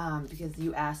 Because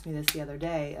you asked me this the other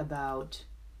day about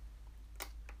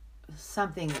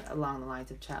something along the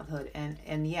lines of childhood.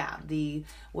 And yeah,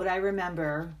 what I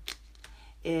remember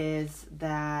is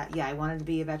that, I wanted to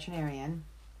be a veterinarian.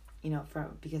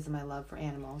 Because of my love for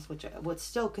animals, which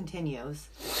still continues.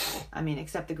 I mean,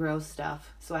 except the gross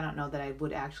stuff. So I don't know that I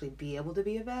would actually be able to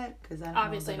be a vet, because I don't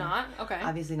Obviously not. Okay.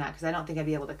 Obviously not, because I don't think I'd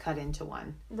be able to cut into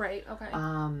one. Right. Okay.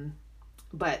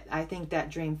 But I think that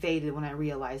dream faded when I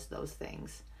realized those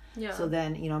things. Yeah. So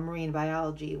then, marine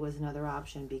biology was another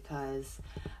option because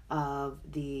of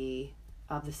the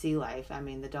sea life. I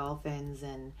mean, the dolphins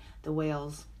and the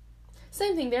whales.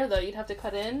 Same thing there, though. You'd have to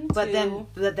cut in. But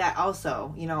that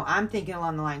also, I'm thinking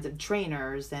along the lines of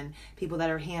trainers and people that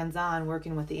are hands-on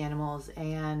working with the animals.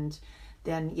 And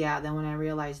then when I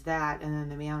realized that, and then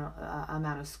the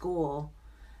amount of school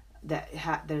that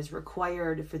is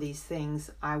required for these things,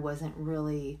 I wasn't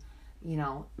really,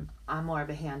 I'm more of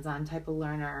a hands-on type of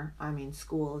learner. I mean,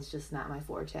 school is just not my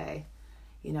forte.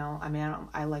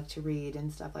 I like to read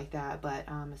and stuff like that. But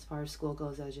as far as school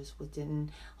goes, I just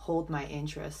didn't hold my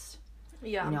interest.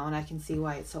 Yeah. And I can see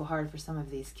why it's so hard for some of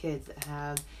these kids that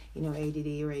have,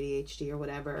 ADD or ADHD or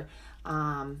whatever.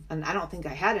 And I don't think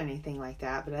I had anything like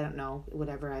that, but I don't know.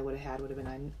 Whatever I would have had would have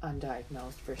been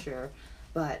undiagnosed for sure.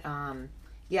 But,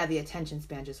 the attention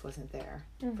span just wasn't there.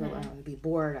 Mm-hmm. I would be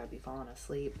bored. I'd be falling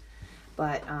asleep.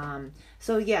 But,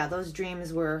 those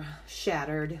dreams were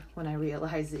shattered when I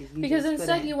realized that because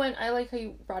instead you went, I like how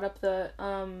you brought up the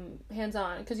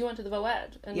hands-on, because you went to the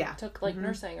VOED and took, like,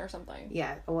 nursing or something.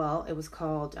 Yeah, well, it was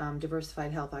called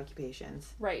Diversified Health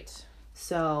Occupations. Right.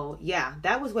 So,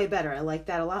 that was way better. I liked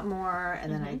that a lot more,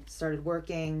 and then I started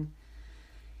working,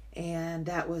 and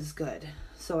that was good.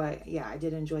 So, I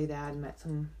did enjoy that and met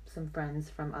some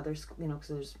friends from other schools, because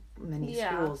there's many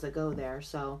schools that go there,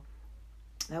 so...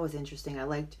 That was interesting. I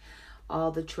liked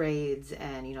all the trades,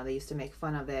 and they used to make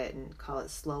fun of it and call it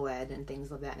slow ed and things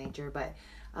of that nature. But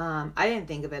I didn't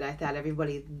think of it. I thought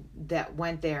everybody that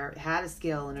went there had a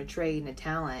skill and a trade and a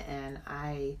talent, and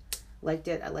I liked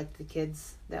it. I liked the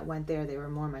kids that went there. They were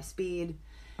more my speed,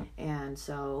 and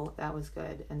so that was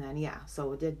good. And then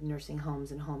so I did nursing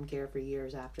homes and home care for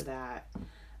years after that.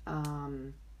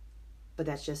 But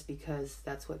that's just because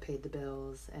that's what paid the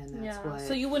bills, and that's what...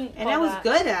 So you wouldn't... And I was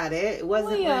good at it. It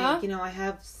wasn't like, I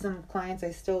have some clients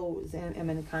I still am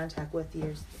in contact with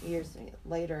years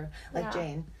later, like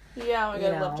Jane. Yeah,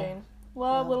 I love Jane.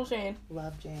 Love little Jane.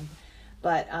 Love Jane.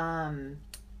 But,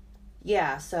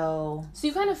 so... So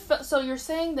you kind of... So you're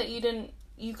saying that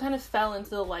you kind of fell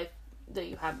into the life that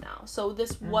you have now. So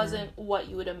this wasn't what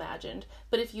you had imagined.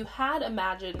 But if you had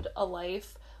imagined a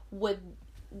life, would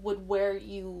where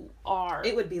you are...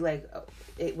 It would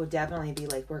definitely be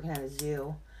like working at a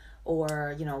zoo,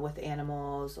 or, with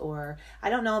animals, or... I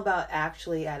don't know about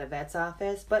actually at a vet's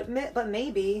office, but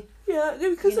maybe... Yeah,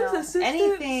 because there's assistants.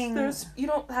 Anything... You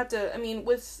don't have to... I mean,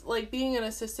 with, like, being an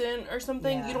assistant or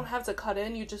something, you don't have to cut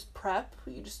in. You just prep.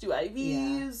 You just do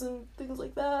IVs and things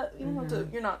like that. You don't have to...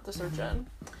 You're not the surgeon.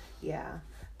 Yeah.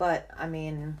 But, I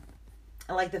mean...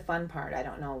 I like the fun part. I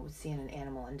don't know, seeing an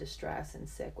animal in distress and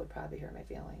sick would probably hurt my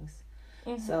feelings.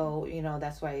 Mm-hmm. So,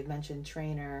 that's why I mentioned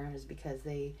trainers, because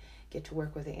they get to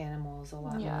work with the animals a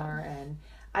lot more. And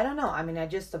I don't know. I mean, I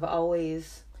just have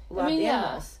always loved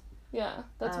animals. Yeah,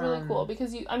 that's really cool,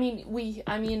 because you have...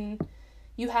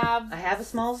 I have a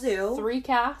small zoo. 3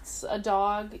 cats, a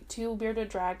dog, 2 bearded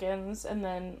dragons, and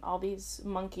then all these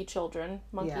monkey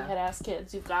head-ass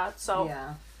kids you've got, so...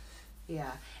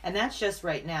 Yeah, and that's just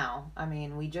right now. I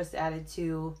mean, we just added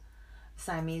 2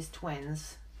 Siamese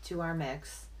twins to our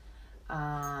mix.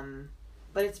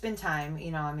 But it's been time,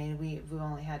 I mean, we've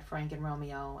only had Frank and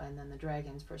Romeo and then the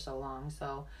dragons for so long.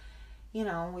 So,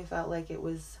 we felt like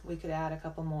we could add a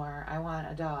couple more. I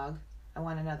want a dog. I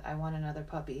want another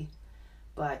puppy.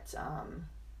 But,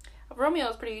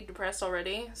 Romeo's pretty depressed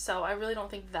already, so I really don't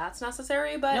think that's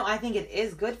necessary, but... No, I think it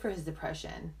is good for his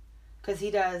depression. Because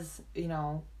he does,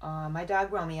 my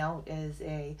dog Romeo is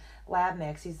a lab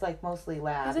mix. He's like mostly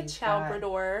lab. He's a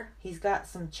Chow-brador. He's got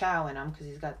some chow in him because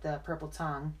he's got the purple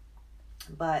tongue.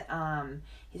 But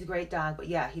he's a great dog. But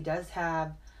he does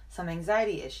have some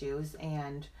anxiety issues.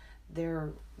 And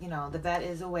they're, the vet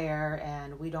is aware,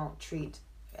 and we don't treat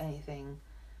anything.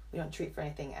 We don't treat for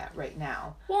anything right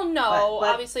now. Well, no,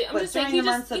 but obviously. I'm just saying during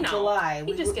the months of July,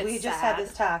 we just had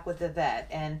this talk with the vet.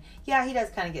 And, he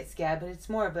does kind of get scared, but it's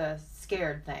more of a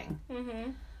scared thing.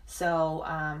 Mm-hmm. So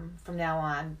from now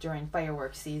on, during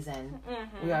fireworks season,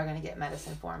 Mm-hmm. we are going to get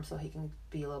medicine for him so he can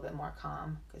be a little bit more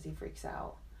calm because he freaks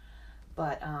out.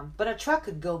 But a truck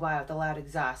could go by with a loud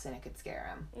exhaust and it could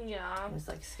scare him. Yeah. He was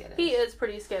like skittish. He is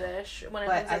pretty skittish when it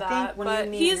comes to But I think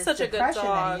when he's such a good depression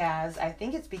dog. that he has, I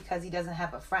think it's because he doesn't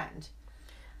have a friend.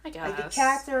 I guess. Like the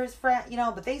cats are his friend,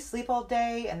 but they sleep all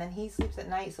day and then he sleeps at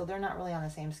night, so they're not really on the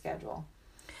same schedule.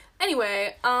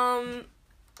 Anyway,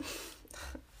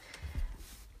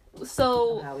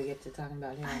 so How we get to talking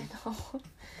about him. I know.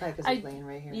 Probably because he's laying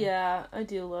right here. Yeah, I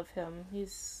do love him.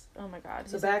 He's, oh my god.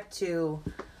 So back to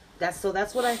that's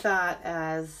what I thought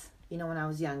as when I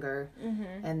was younger,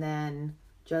 and then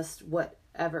just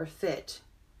whatever fit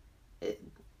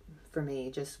for me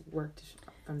just worked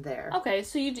from there. Okay,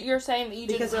 so you're saying that you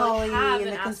because didn't really Holly have and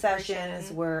an the aspiration.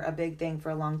 concessions were a big thing for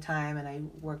a long time, and I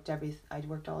worked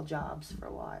all jobs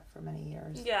for many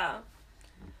years. Yeah.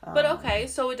 But okay,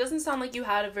 so it doesn't sound like you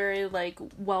had a very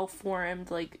well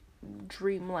formed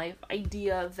dream life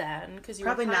idea then, because you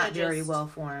probably were not very well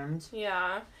formed.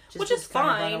 Yeah, just, which is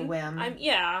fine. Kind of on a whim.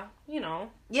 Yeah, Yeah,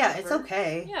 whatever. it's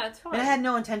okay. Yeah, it's fine. And I had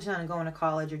no intention on going to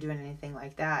college or doing anything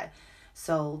like that,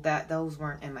 so those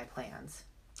weren't in my plans.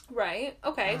 Right.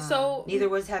 Okay. So neither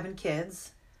was having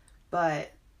kids,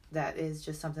 but that is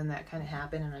just something that kind of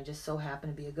happened, and I just so happen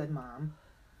to be a good mom.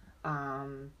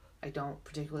 I don't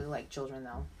particularly like children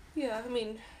though. Yeah, I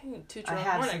mean, 2 children, I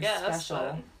have some I guess,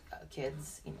 special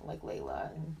kids, like Layla,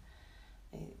 and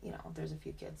there's a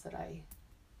few kids that I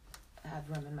have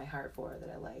room in my heart for that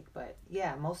I like. But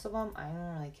yeah, most of them I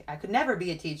don't really. I could never be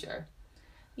a teacher.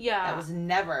 Yeah, that was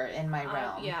never in my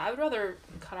realm. Yeah, I would rather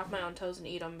cut off my own toes and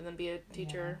eat them than be a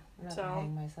teacher. Yeah, I'm not so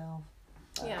hang myself.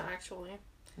 Yeah, actually.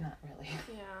 Not really.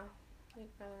 Yeah, I'd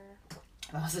rather.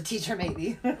 If I was a teacher,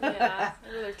 maybe. Yeah,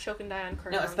 I'd rather choke and die on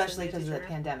crayons. No, especially because of the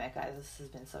pandemic. This has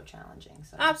been so challenging.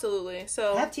 So absolutely.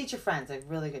 So I have teacher friends. I have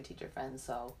really good teacher friends.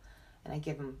 So, and I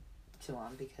give them to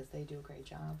them because they do a great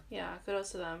job. Yeah,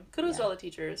 kudos to them. Kudos to all the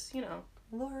teachers.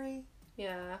 Lori.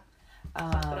 Yeah.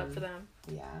 Clap it up for them.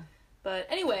 Yeah. But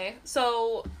anyway,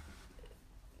 so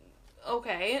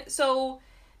okay, so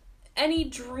any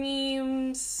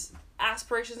dreams,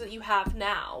 aspirations that you have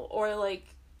now, or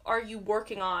are you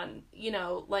working on,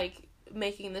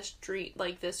 making this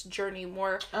this journey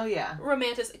more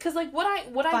romantic? Because what I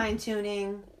fine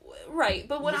tuning, right?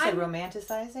 But what I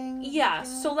romanticizing, yeah.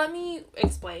 So let me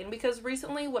explain, because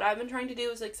recently what I've been trying to do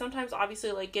is sometimes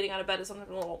obviously getting out of bed is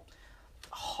something a little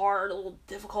hard, a little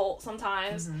difficult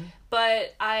sometimes,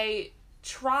 but I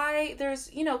try. There's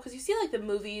because you see the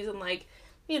movies and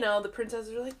the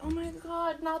princesses are oh my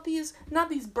god, not these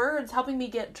birds helping me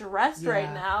get dressed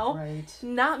right now. Right.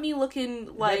 Not me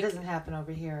looking that doesn't happen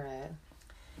over here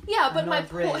but my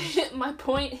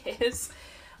point is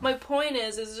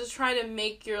just trying to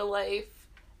make your life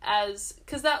as,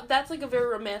 because that's a very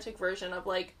romantic version of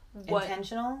what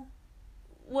intentional.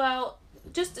 Well,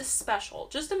 just special,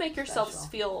 just to make yourself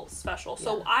feel special. Yeah.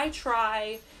 So I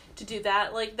try to do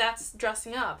that. That's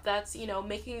dressing up. That's,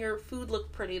 making your food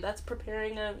look pretty. That's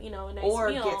preparing a nice meal.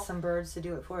 Or get some birds to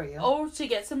do it for you. Or to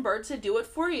get some birds to do it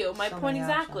for you. My point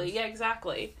exactly. Options. Yeah,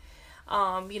 exactly.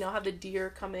 Have the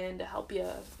deer come in to help you,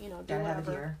 do gotta whatever. Have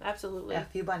a deer. Absolutely. Yeah, a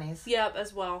few bunnies. Yep,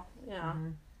 as well. Yeah. Mm-hmm.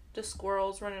 Just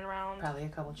squirrels running around. Probably a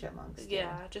couple chipmunks.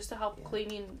 Yeah, just to help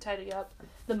clean and tidy up.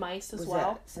 The mice as Was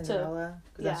well. That Cinderella?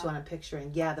 Because that's what I'm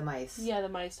picturing. Yeah, the mice. Yeah, the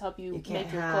mice help you can't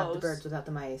make your have clothes. The birds without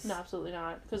the mice. No, absolutely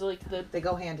not. Because they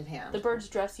go hand in hand. The birds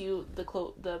dress you.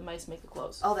 The mice make the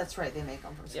clothes. Oh, that's right. They make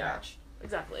them from scratch. Yeah,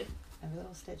 exactly. Every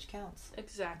little stitch counts.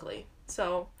 Exactly.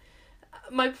 So,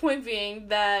 my point being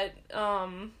that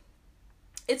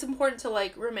it's important to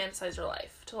romanticize your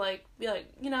life, to be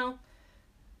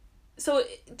so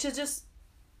to just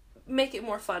make it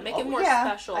more fun, make it more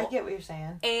special. I get what you're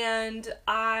saying. And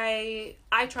I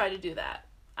try to do that.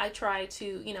 I try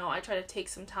to take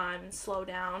some time and slow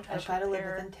down. I try to live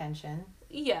with intention.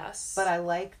 Yes. But I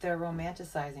like the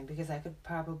romanticizing, because I could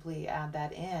probably add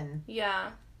that in.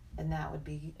 Yeah. And that would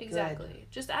be exactly good.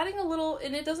 Just adding a little,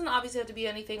 and it doesn't obviously have to be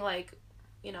anything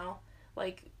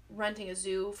renting a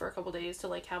zoo for a couple days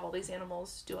to have all these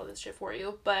animals do all this shit for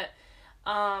you. But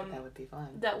that would be fun.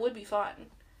 That would be fun.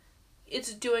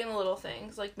 It's doing the little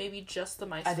things, maybe just the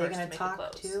mice. Are they going to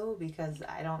talk too? Because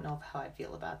I don't know how I'd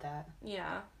feel about that.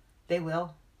 Yeah. They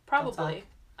will. Probably.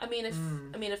 I mean,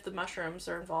 if the mushrooms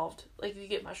are involved, if you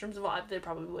get mushrooms involved, they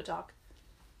probably would talk.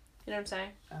 You know what I'm saying?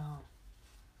 Oh.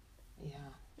 Yeah.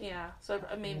 Yeah. So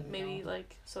I mean, maybe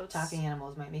so. Talking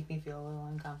animals might make me feel a little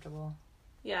uncomfortable.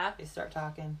 Yeah. They start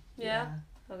talking. Yeah.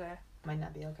 Okay. Might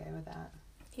not be okay with that.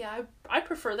 Yeah, I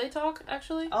prefer they talk,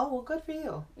 actually. Oh, well, good for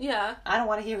you. Yeah. I don't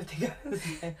want to hear what they gotta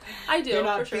say. I do, You're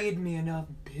not for sure. feeding me enough,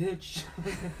 bitch.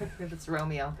 It's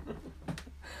Romeo.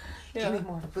 Yeah. Give me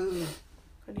more food.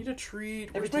 I need a treat.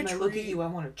 Every Where's my time I look at you, I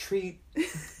want a treat.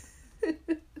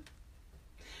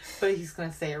 But he's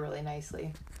gonna say it really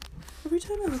nicely. Every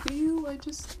time I look at you, I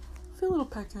just feel a little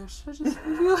peckish. I just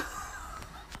feel...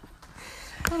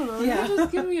 I don't know. Yeah.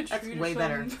 Just give me a treat. That's way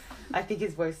better. I think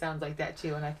his voice sounds like that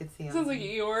too, and I could see him. Sounds like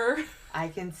Eeyore. I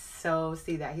can so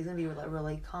see that. He's gonna be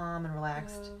really calm and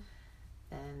relaxed.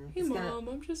 And hey, Mom,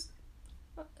 I'm just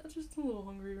a little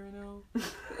hungry right now.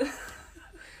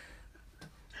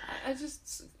 I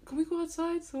just... Can we go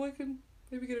outside so I can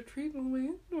maybe get a treat on the way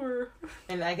in, or...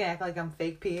 And I can act like I'm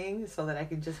fake peeing so that I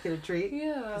can just get a treat.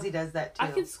 Yeah. Because he does that too.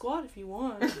 I can squat if you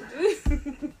want.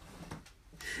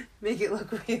 Make it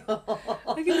look real.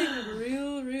 I can make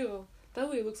it real. That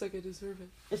way it looks like I deserve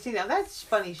it. See, now that's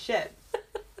funny shit.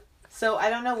 So I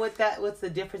don't know what's the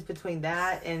difference between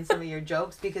that and some of your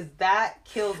jokes, because that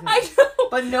kills me. I know.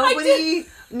 But nobody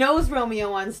knows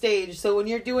Romeo on stage, so when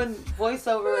you're doing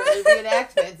voiceover or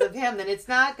reenactments of him, then it's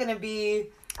not going to be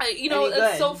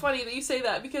it's so funny that you say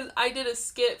that, because I did a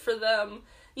skit for them.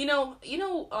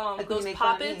 like those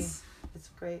poppets. It's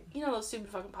great. You know those stupid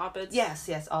fucking poppets? Yes,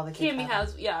 all the kids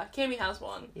Cammy has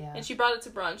one. Yeah. And she brought it to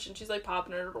brunch, and she's like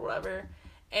popping it or whatever.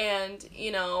 And,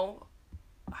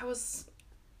 I was,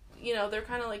 they're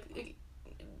kind of like,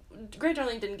 Great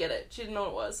Darlene didn't get it. She didn't know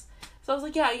what it was. So I was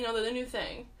like, yeah, they're the new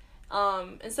thing.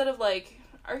 Instead of like,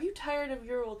 are you tired of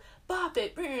your old bop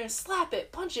it, slap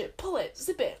it, punch it, pull it,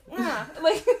 zip it,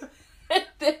 like,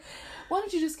 why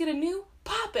don't you just get a new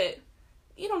pop it?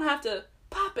 You don't have to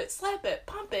pop it, slap it,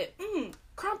 pump it,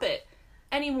 crump it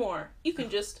anymore. You can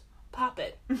just pop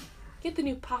it. Get the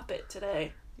new pop it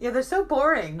today. Yeah, they're so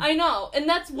boring. I know, and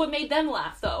that's what made them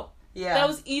laugh, though. Yeah. That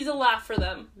was easy laugh for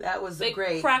them. That was they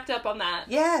great. They cracked up on that.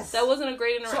 Yes. That wasn't a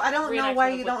great interaction. So I don't know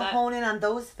why you don't hone in on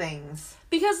those things.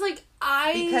 Because,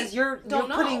 Because you're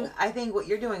putting, know. I think what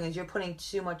you're doing is you're putting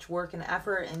too much work and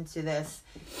effort into this,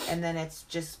 and then it's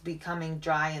just becoming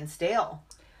dry and stale.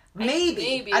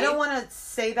 Maybe. I don't want to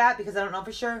say that because I don't know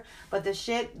for sure, but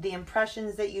the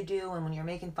impressions that you do, and when you're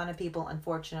making fun of people,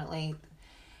 unfortunately,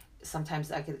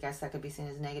 sometimes I guess that could be seen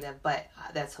as negative, but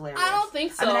that's hilarious. I don't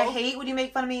think so. I mean, I hate when you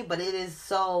make fun of me, but it is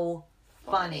so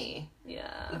funny.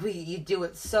 Yeah. You do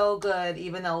it so good,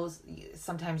 even though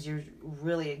sometimes you're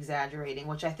really exaggerating,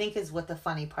 which I think is what the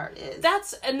funny part is.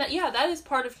 That is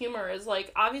part of humor, is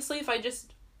like, obviously if I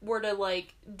just were to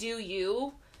like do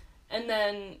you, and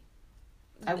then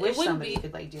I wish somebody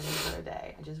could like do me for a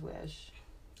day. I just wish.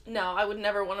 No, I would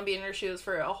never want to be in your shoes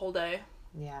for a whole day.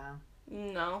 Yeah.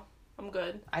 No, I'm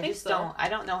good. I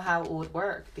don't know how it would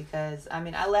work, because I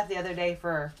mean, I left the other day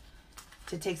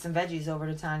to take some veggies over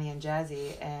to Tanya and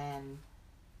Jazzy, and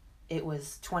it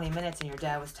was 20 minutes, and your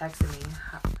dad was texting me,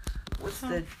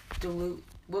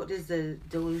 what is the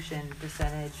dilution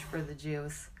percentage for the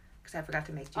juice? Because I forgot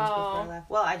to make juice before I left.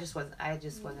 Well, I just wasn't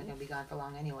going to be gone for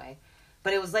long anyway.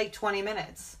 But it was like 20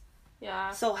 minutes.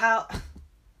 Yeah. So how...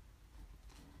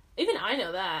 Even I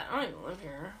know that. I don't even live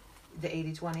here. The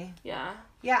 80-20? Yeah.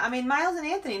 Yeah, I mean, Miles and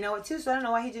Anthony know it too, so I don't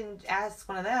know why he didn't ask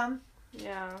one of them.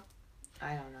 Yeah. I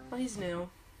don't know. Well, he's new.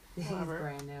 He's Whatever.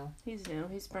 brand new. He's new.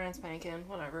 He's brand spanking.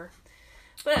 Whatever.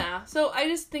 But yeah, so I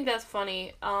just think that's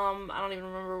funny. I don't even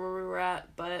remember where we were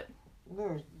at, but... We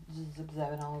were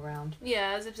zip-zapping all around.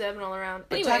 Yeah, zip-zapping all around.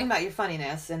 But anyway, talking about your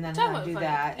funniness, and then how to do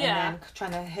that, yeah. and then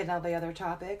trying to hit all the other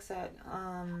topics that,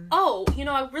 Oh,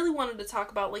 I really wanted to talk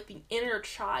about, like, the inner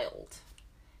child.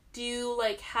 Do you,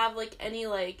 like, have, like, any,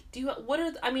 like...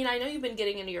 I mean, I know you've been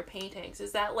getting into your paintings.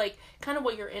 Is that, like, kind of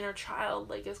what your inner child,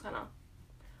 like, is kind of...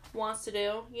 wants to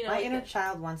do? My inner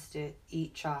child wants to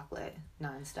eat chocolate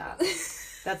nonstop.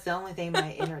 That's the only thing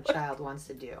my inner child wants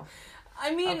to do.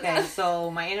 I mean... Okay,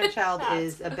 so my inner child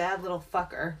is a bad little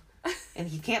fucker, and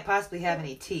he can't possibly have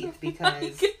any teeth,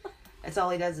 because that's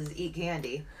all he does is eat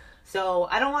candy. So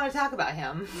I don't want to talk about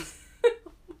him.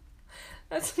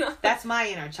 That's my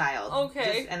inner child.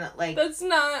 Okay. Like, that's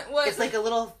not what... It's like a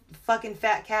little fucking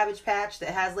fat Cabbage Patch that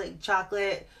has, like,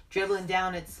 chocolate dribbling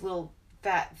down its little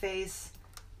fat face.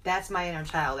 That's my inner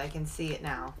child. I can see it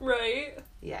now. Right.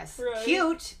 Yes. Right.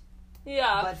 Cute.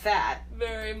 Yeah. But fat.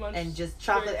 Very much. And just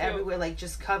chocolate everywhere, like,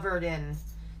 just covered in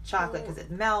chocolate because it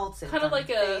melts. And kind of like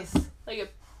face. like a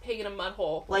pig in a mud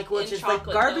hole. Which is like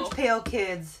Garbage Pail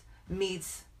Kids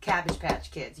meets Cabbage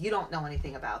Patch Kids. You don't know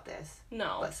anything about this.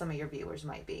 No. But some of your viewers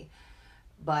might be.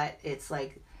 But it's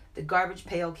like the Garbage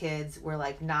Pail Kids were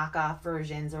like knockoff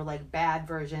versions or like bad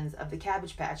versions of the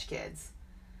Cabbage Patch Kids.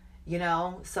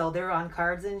 So they're on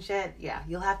cards and shit. Yeah,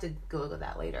 you'll have to Google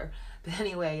that later. But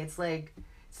anyway, it's like,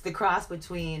 it's the cross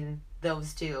between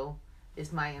those two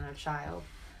is my inner child.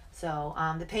 So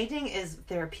the painting is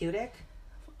therapeutic.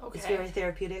 Okay. It's very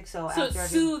therapeutic. So it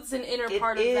soothes an inner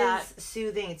part of that. It is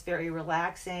soothing. It's very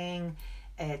relaxing.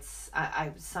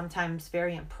 I'm sometimes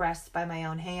very impressed by my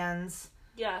own hands.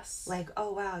 Yes. Like,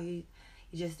 oh wow, you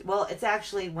just, well, it's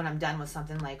actually when I'm done with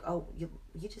something like, oh, you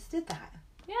just did that.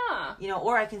 Yeah. You know,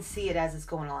 or I can see it as it's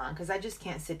going along, because I just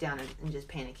can't sit down and just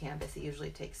paint a canvas. It usually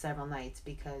takes several nights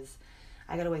because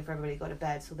I gotta wait for everybody to go to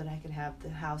bed so that I can have the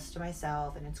house to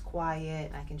myself and it's quiet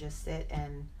and I can just sit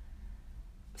and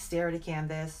stare at a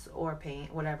canvas or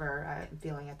paint, whatever I'm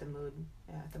feeling at the moment.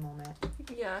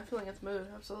 Yeah, I'm feeling at the mood,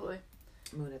 absolutely.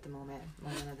 Moment of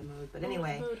the mood. But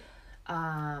anyway,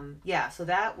 yeah, so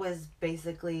that was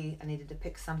basically, I needed to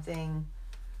pick something,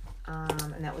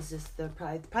 and that was just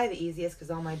probably the easiest,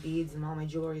 because all my beads and all my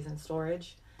jewelry is in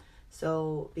storage.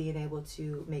 So being able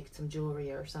to make some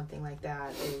jewelry or something like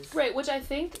that is right, which I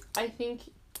think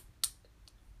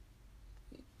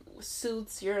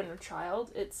soothes your inner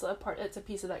child. It's a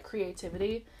piece of that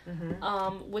creativity,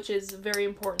 which is very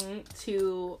important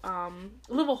to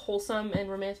live a wholesome and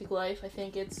romantic life. I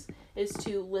think is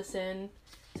to listen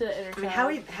to the inner child.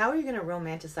 I mean, how are you going to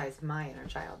romanticize my inner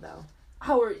child though?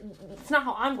 It's not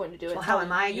how I'm going to do it. Well, how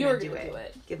am I going to do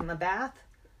it? Give him a bath?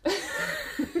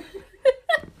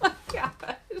 Oh,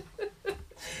 God.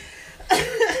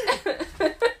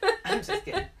 I'm just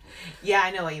kidding. Yeah,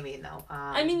 I know what you mean, though.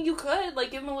 I mean, you could, like,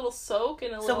 give him a little soak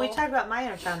and a little... So we talked about my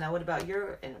inner child now. What about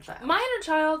your inner child? My inner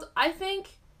child, I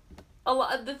think, a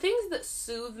lot of the things that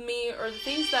soothe me, or the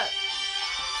things that...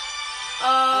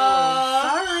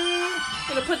 sorry.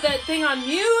 Gonna put that thing on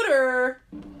mute, or...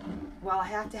 Well, I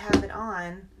have to have it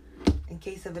on in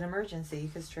case of an emergency,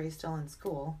 because Trey's still in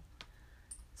school.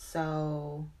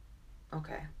 So,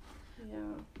 okay. Yeah,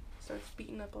 starts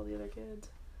beating up all the other kids.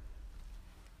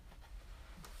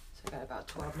 So I got about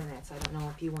 12 minutes. I don't know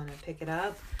if you want to pick it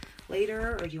up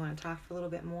later, or do you want to talk for a little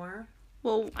bit more?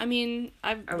 Well, I mean,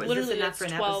 I've literally enough for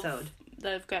an 12 episode.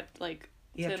 That I've got, like...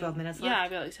 You have 12 minutes left? Yeah, I've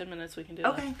got like 10 minutes we can do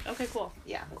Okay. that. Okay, cool.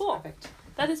 Yeah, that's cool. Perfect.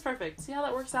 That is perfect. See how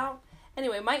that works out?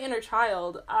 Anyway, my inner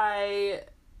child, I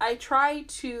try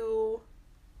to...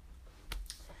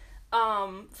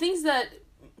 things that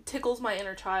tickles my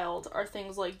inner child are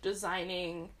things like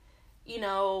designing, you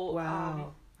know...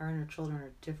 Wow. Our inner children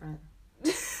are different.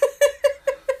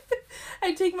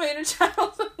 I take my inner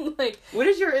child and like... What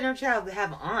does your inner child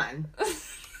have on?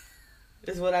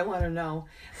 Is what I want to know.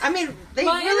 I mean, they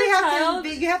my really have child,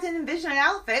 to... You have to envision an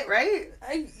outfit, right?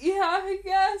 Yeah, I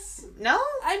guess. No?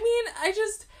 I mean, I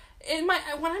just...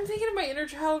 when I'm thinking of my inner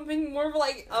child, I'm thinking more of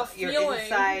like a feeling. Your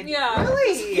inside. Yeah.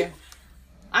 Really?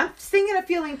 I'm thinking a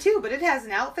feeling too, but it has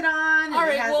an outfit on. All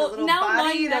right, it has well, a little now body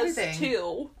mine and does everything.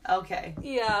 too. Okay.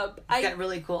 Yeah. It's got a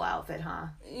really cool outfit, huh?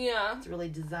 Yeah. It's really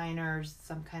designer,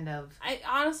 some kind of...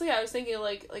 I was thinking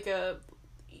like a,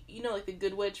 you know, like the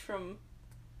Good Witch from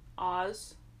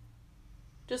Oz.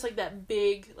 Just like that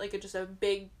big, like just a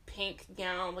big pink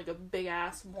gown, like a big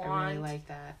ass wand. I really like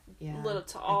that. Yeah. Little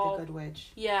tall. Like the Good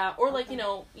Witch. Yeah, or like, you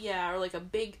know, or like a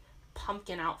big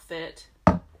pumpkin outfit.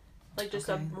 Like just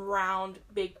a round,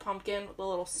 big pumpkin with a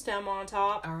little stem on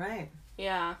top. All right.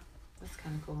 Yeah. That's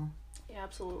kind of cool. Yeah,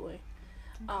 absolutely.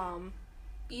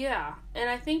 Yeah. And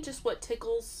I think just what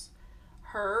tickles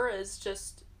her is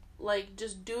just, like,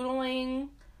 just doodling.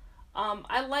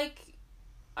 I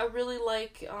really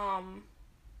like,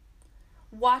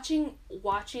 watching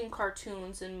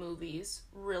cartoons and movies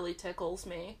really tickles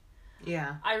me.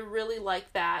 Yeah. I really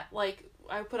like that. Like,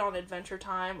 I put on Adventure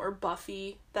Time or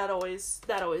Buffy. That always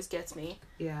gets me.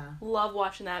 Yeah. Love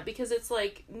watching that because it's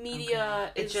like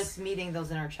media. Okay. It's just meeting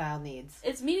those inner child needs.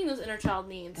 It's meeting those inner child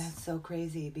needs. That's so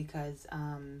crazy because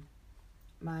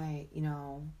my,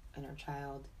 inner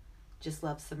child just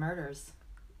loves some murders.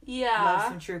 Yeah. Loves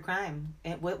some true crime.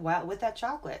 And with that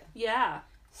chocolate. Yeah.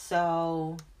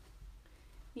 So...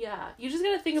 Yeah, you just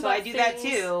gotta think about. So I do that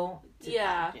too.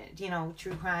 Yeah.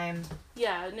 True crime.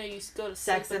 Yeah, no, you go to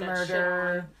sex and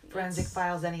murder, forensic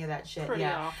files, any of that shit. Pretty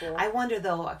yeah. awful. I wonder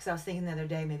though, because I was thinking the other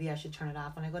day, maybe I should turn it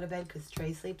off when I go to bed because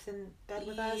Trey sleeps in bed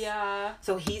with us. Yeah.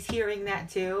 So he's hearing that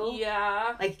too.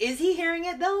 Yeah. Like, is he hearing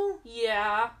it though?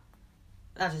 Yeah.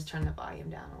 I'll just turn the volume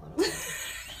down a little bit.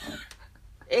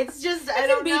 It's just I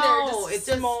don't know. There,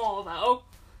 it's small though.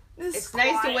 It's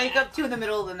nice to wake up to in the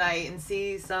middle of the night and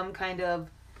see some kind of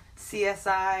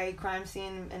CSI crime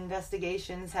scene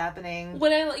investigations happening.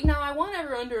 I want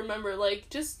everyone to remember, like,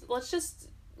 let's just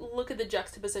look at the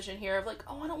juxtaposition here of like,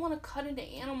 oh, I don't want to cut into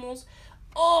animals.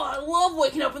 Oh, I love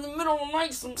waking up in the middle of the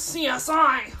night, some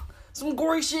CSI. some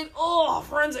gory shit. Oh,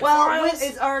 forensic well, files. when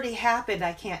it's already happened,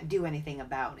 I can't do anything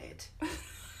about it.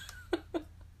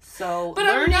 So, But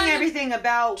learning everything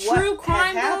about true what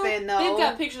crime, has happened, though. They've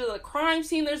got pictures of the crime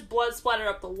scene. There's blood splattered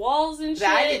up the walls and shit.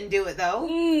 I didn't do it, though.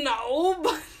 No.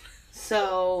 But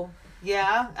so,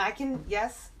 yeah, I can,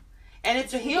 yes. And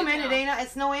it's a human,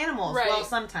 it's no animals. Right. Well,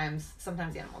 sometimes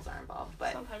animals are involved,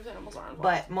 but... Sometimes animals are involved.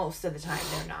 But most of the time,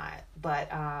 they're not.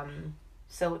 But,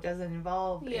 so it doesn't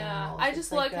involve animals. I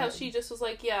just like how she just was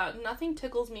like, yeah, nothing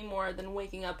tickles me more than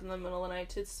waking up in the middle of the night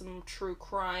to some true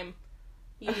crime.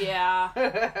 Yeah.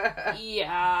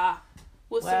 Yeah.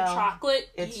 With some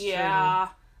chocolate. It's yeah.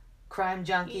 True. Crime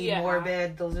Junkie,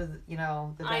 Morbid. Those are,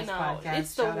 the best podcasts.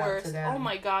 It's the worst. Oh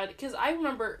my god. Because I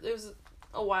remember, it was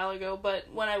a while ago, but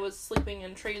when I was sleeping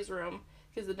in Trey's room,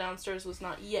 because the downstairs was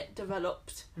not yet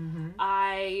developed,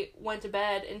 I went to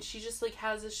bed and she just like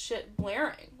has this shit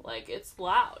blaring. Like it's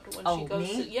loud when she goes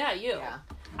to... Yeah, you. Yeah.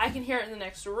 I can hear it in the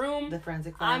next room. The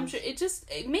forensic files. I'm sure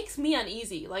it makes me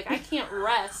uneasy. Like I can't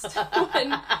rest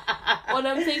when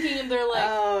I'm thinking and they're like,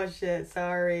 oh shit,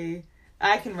 sorry.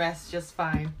 I can rest just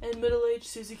fine. And middle-aged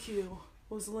Susie Q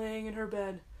was laying in her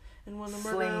bed, and when the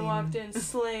murderer walked in,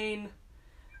 slain,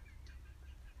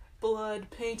 blood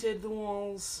painted the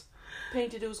walls.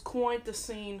 It was quite the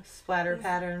scene. Splatter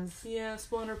patterns. Yeah,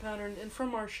 splatter pattern. And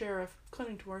from our sheriff,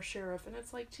 cutting to our sheriff, and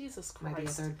it's like, Jesus Christ. Might be a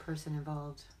third person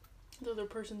involved. The other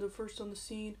person, the first on the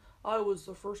scene. I was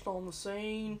the first on the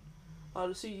scene. To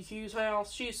CDQ's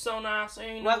house. She's so nice.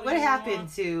 What happened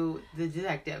to the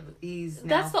detective? He's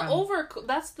now that's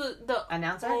the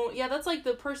announcer. Oh yeah, that's like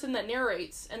the person that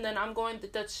narrates, and then I'm going.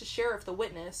 That's the sheriff, the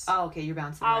witness. Oh, okay, you're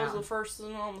bouncing. I around. was the first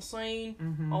one on the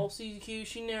scene. All CDQ.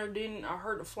 She never didn't. I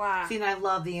heard it fly. See, and I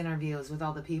love the interviews with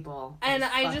all the people. And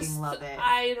I just love it.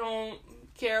 I don't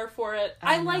care for it.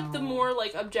 I like the more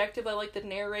like objective. I like the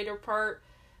narrator part.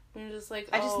 I'm just like,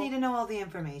 I just need to know all the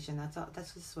information. That's all.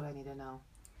 That's just what I need to know.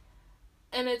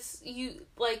 And it's you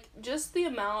like just the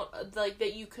amount like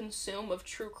that you consume of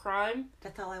true crime.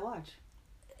 That's all I watch.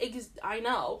 I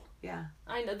know. Yeah,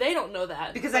 I know they don't know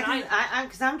that because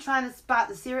I'm trying to spot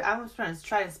the serious. I'm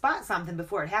trying to spot something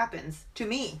before it happens to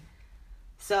me.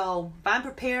 So if I'm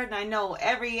prepared and I know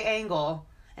every angle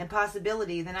and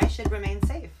possibility, then I should remain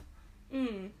safe.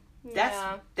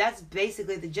 That's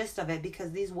basically the gist of it,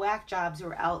 because these whack jobs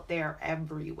are out there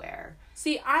everywhere.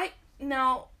 See,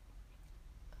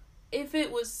 if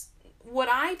it was what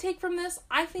I take from this,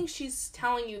 I think she's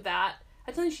telling you that.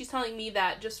 I think she's telling me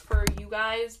that just for you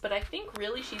guys, but I think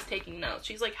really she's taking notes.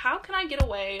 She's like, how can I get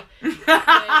away with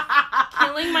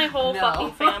killing my whole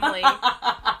fucking family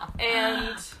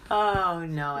and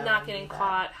not getting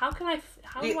caught? How can I?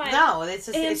 How do I? No, it's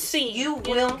just seen, you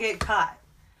will get caught.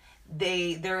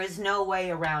 There is no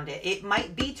way around it. It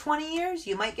might be 20 years.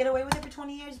 You might get away with it for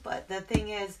 20 years, but the thing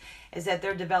is that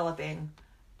they're developing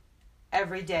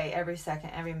every day, every second,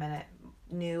 every minute,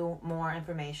 more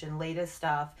information, latest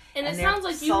stuff. And it sounds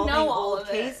like you know all of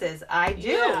cases. I do.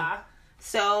 Yeah.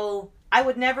 So I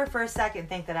would never for a second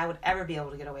think that I would ever be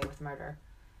able to get away with murder.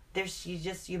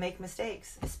 You make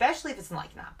mistakes, especially if it's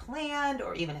like not planned,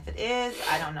 or even if it is.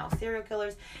 I don't know, serial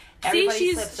killers.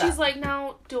 Everybody slips up. She's like,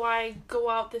 now, do I go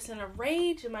out this in a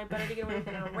rage? Am I better to get away with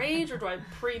it in a rage, or do I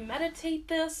premeditate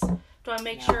this? Do I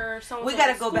make sure someone's We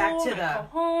got to go back to go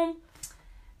home?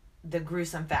 The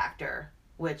gruesome factor,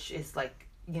 which is like,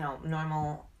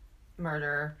 normal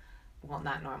murder. Well,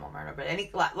 not normal murder, but a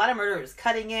lot of murder is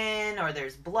cutting in, or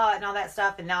there's blood and all that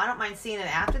stuff. And now I don't mind seeing it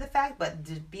after the fact, but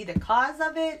to be the cause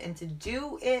of it and to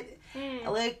do it,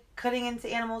 like cutting into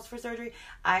animals for surgery,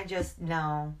 I just,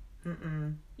 no.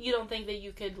 You don't think that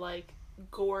you could, like,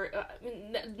 gore...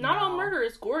 not all murder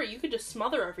is gory. You could just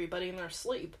smother everybody in their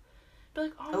sleep. Be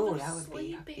like, oh, that would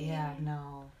sleeping. Be... Yeah,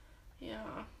 no. Yeah.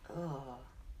 Ugh.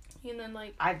 And then,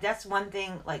 like... that's one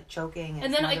thing, like, choking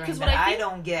and then, smothering, that I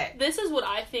don't get. This is what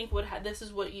I think this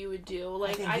is what you would do.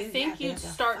 Like, I think you'd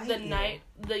start the night...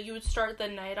 You would start the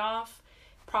night off,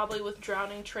 probably with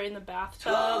drowning Trey in the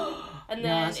bathtub. And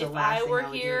then if I were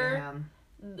here...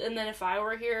 And then if I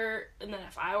were here, and then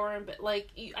if I were in bed, like,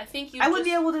 I think you. I wouldn't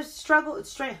be able to struggle.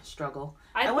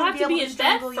 I'd have to be in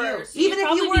bed first. Even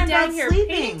if you were in bed sleeping.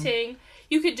 Painting,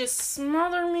 you could just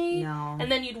smother me,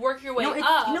 and then you'd work your way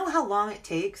up. You know how long it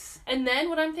takes? And then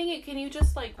what I'm thinking, can you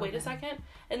just, like, wait a second?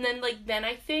 And then, like, then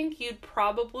I think you'd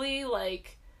probably,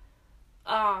 like,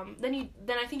 then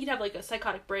I think you'd have, like, a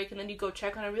psychotic break, and then you'd go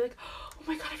check on it and be like, oh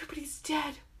my god, everybody's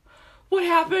dead. What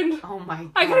happened? Oh my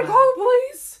god. I gotta call the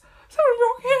police. Someone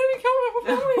broke in and killed my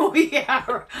family. Oh, yeah.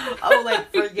 Oh,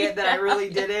 like, forget that I really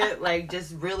did it. Like,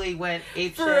 just really went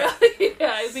apeshit.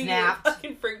 Yeah, I think snapped. You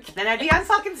fucking freaked. Then I'd be on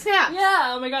fucking Snap.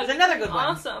 Yeah, oh my god. There's another good one.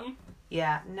 Awesome.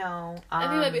 Yeah, no. I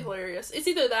think that'd be hilarious. It's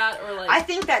either that or like... I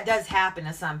think that does happen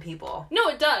to some people. No,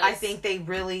 it does. I think they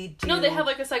really do. No, they have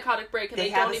like a psychotic break and they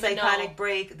don't even know. They have a psychotic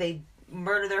break. They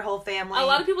murder their whole family. A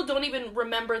lot of people don't even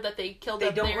remember that they killed them.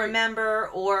 They don't remember,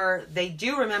 or they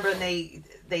do remember and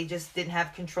they just didn't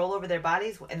have control over their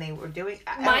bodies and they were doing...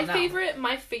 My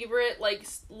favorite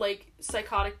like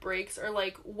psychotic breaks are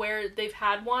like where they've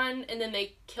had one and then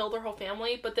they kill their whole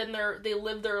family, but then they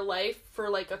live their life for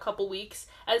like a couple weeks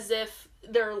as if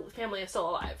their family is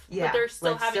still alive. Yeah. But they're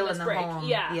still like having still this in the break. Home.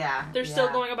 Yeah. Yeah. They're still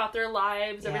going about their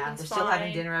lives. Everything's they're fine. still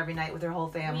having dinner every night with their whole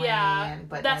family. Yeah.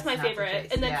 But that's my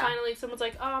favorite. And then finally someone's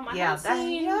like, I haven't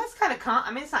seen... that's kind of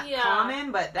I mean, it's not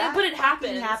common, but it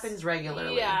happens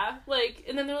regularly. Yeah. Like,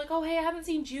 and then they're like, oh, hey, I haven't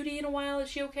seen Judy in a while. Is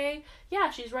she okay?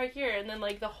 Yeah, she's right here. And then,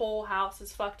 like, the whole house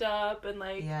is fucked up. And,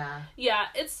 like... Yeah,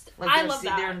 it's... Like, I love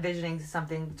that. They're envisioning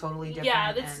something totally different.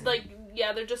 Yeah, it's like...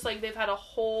 Yeah, they're just, like, they've had a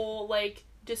whole, like,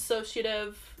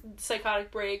 dissociative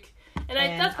psychotic break. And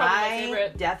that's probably my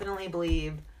favorite. I definitely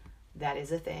believe that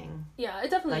is a thing. Yeah, it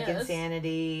definitely is. Like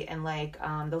insanity and like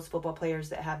those football players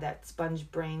that have that sponge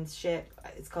brains shit.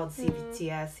 It's called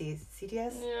CTS.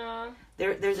 CTS? Yeah.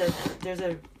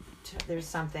 There's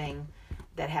something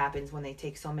that happens when they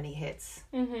take so many hits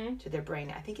to their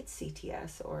brain. I think it's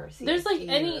CTS or CST. There's like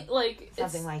any like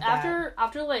something like that.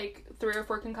 After like 3 or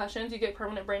 4 concussions, you get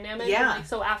permanent brain damage. Yeah. And, like,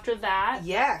 so after that,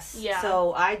 yes. Yeah.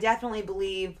 So I definitely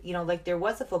believe, like there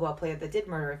was a football player that did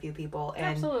murder a few people, and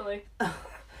absolutely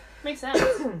makes sense.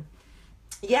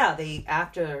 Yeah,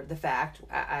 after the fact,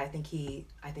 I think he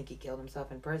killed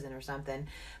himself in prison or something.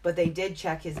 But they did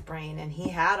check his brain, and he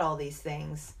had all these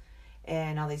things.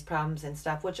 And all these problems and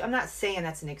stuff, which I'm not saying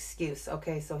that's an excuse.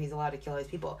 Okay, so he's allowed to kill all these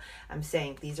people. I'm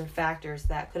saying these are factors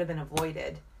that could have been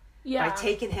avoided by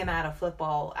taking him out of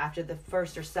football after the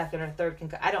first or second or third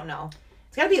concussion. I don't know.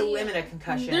 It's got to be a limit of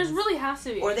concussions. There's really has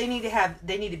to be. Or they need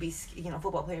to be,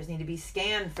 football players need to be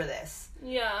scanned for this.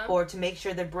 Yeah. Or to make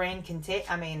sure their brain can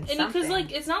take, and because,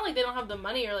 like, it's not like they don't have the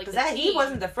money or, like, the team. He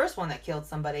wasn't the first one that killed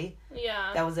somebody.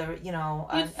 Yeah. That was You'd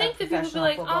think that people would be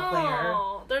like,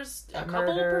 oh, there's a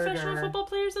couple professional football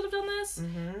players that have done this.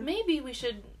 Mm-hmm. Maybe we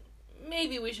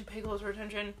should pay closer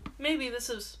attention. Maybe this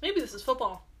is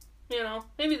football.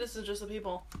 Maybe this is just the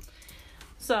people.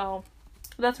 So...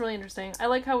 That's really interesting. I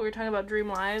like how we were talking about dream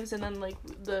lives and then, like,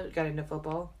 got into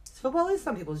football. Football is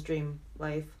some people's dream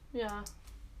life. Yeah.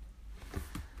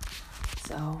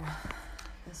 So,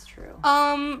 that's true.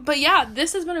 But yeah,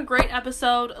 this has been a great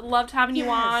episode. Loved having you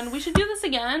on. We should do this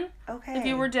again. Okay. If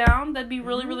you were down, that'd be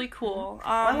really, really cool.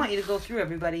 I want you to go through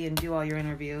everybody and do all your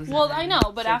interviews. Well, I know,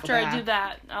 but after I do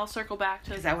that, I'll circle back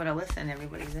to... Because I want to listen to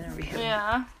everybody's interview.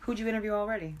 Yeah. Who'd you interview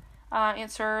already?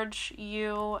 Aunt Serge,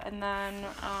 you, and then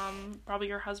probably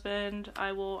your husband.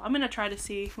 I'm gonna try to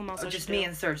see whom else. Just me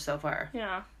and Serge so far.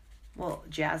 Yeah. Well,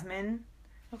 Jasmine.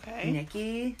 Okay.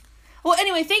 Nikki. Well,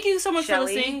 anyway, thank you so much for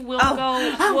listening. We're still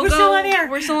on air.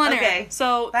 We're still on air.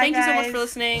 So bye, thank guys. you so much for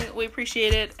listening. We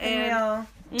appreciate it. And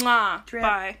mwah.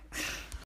 Bye.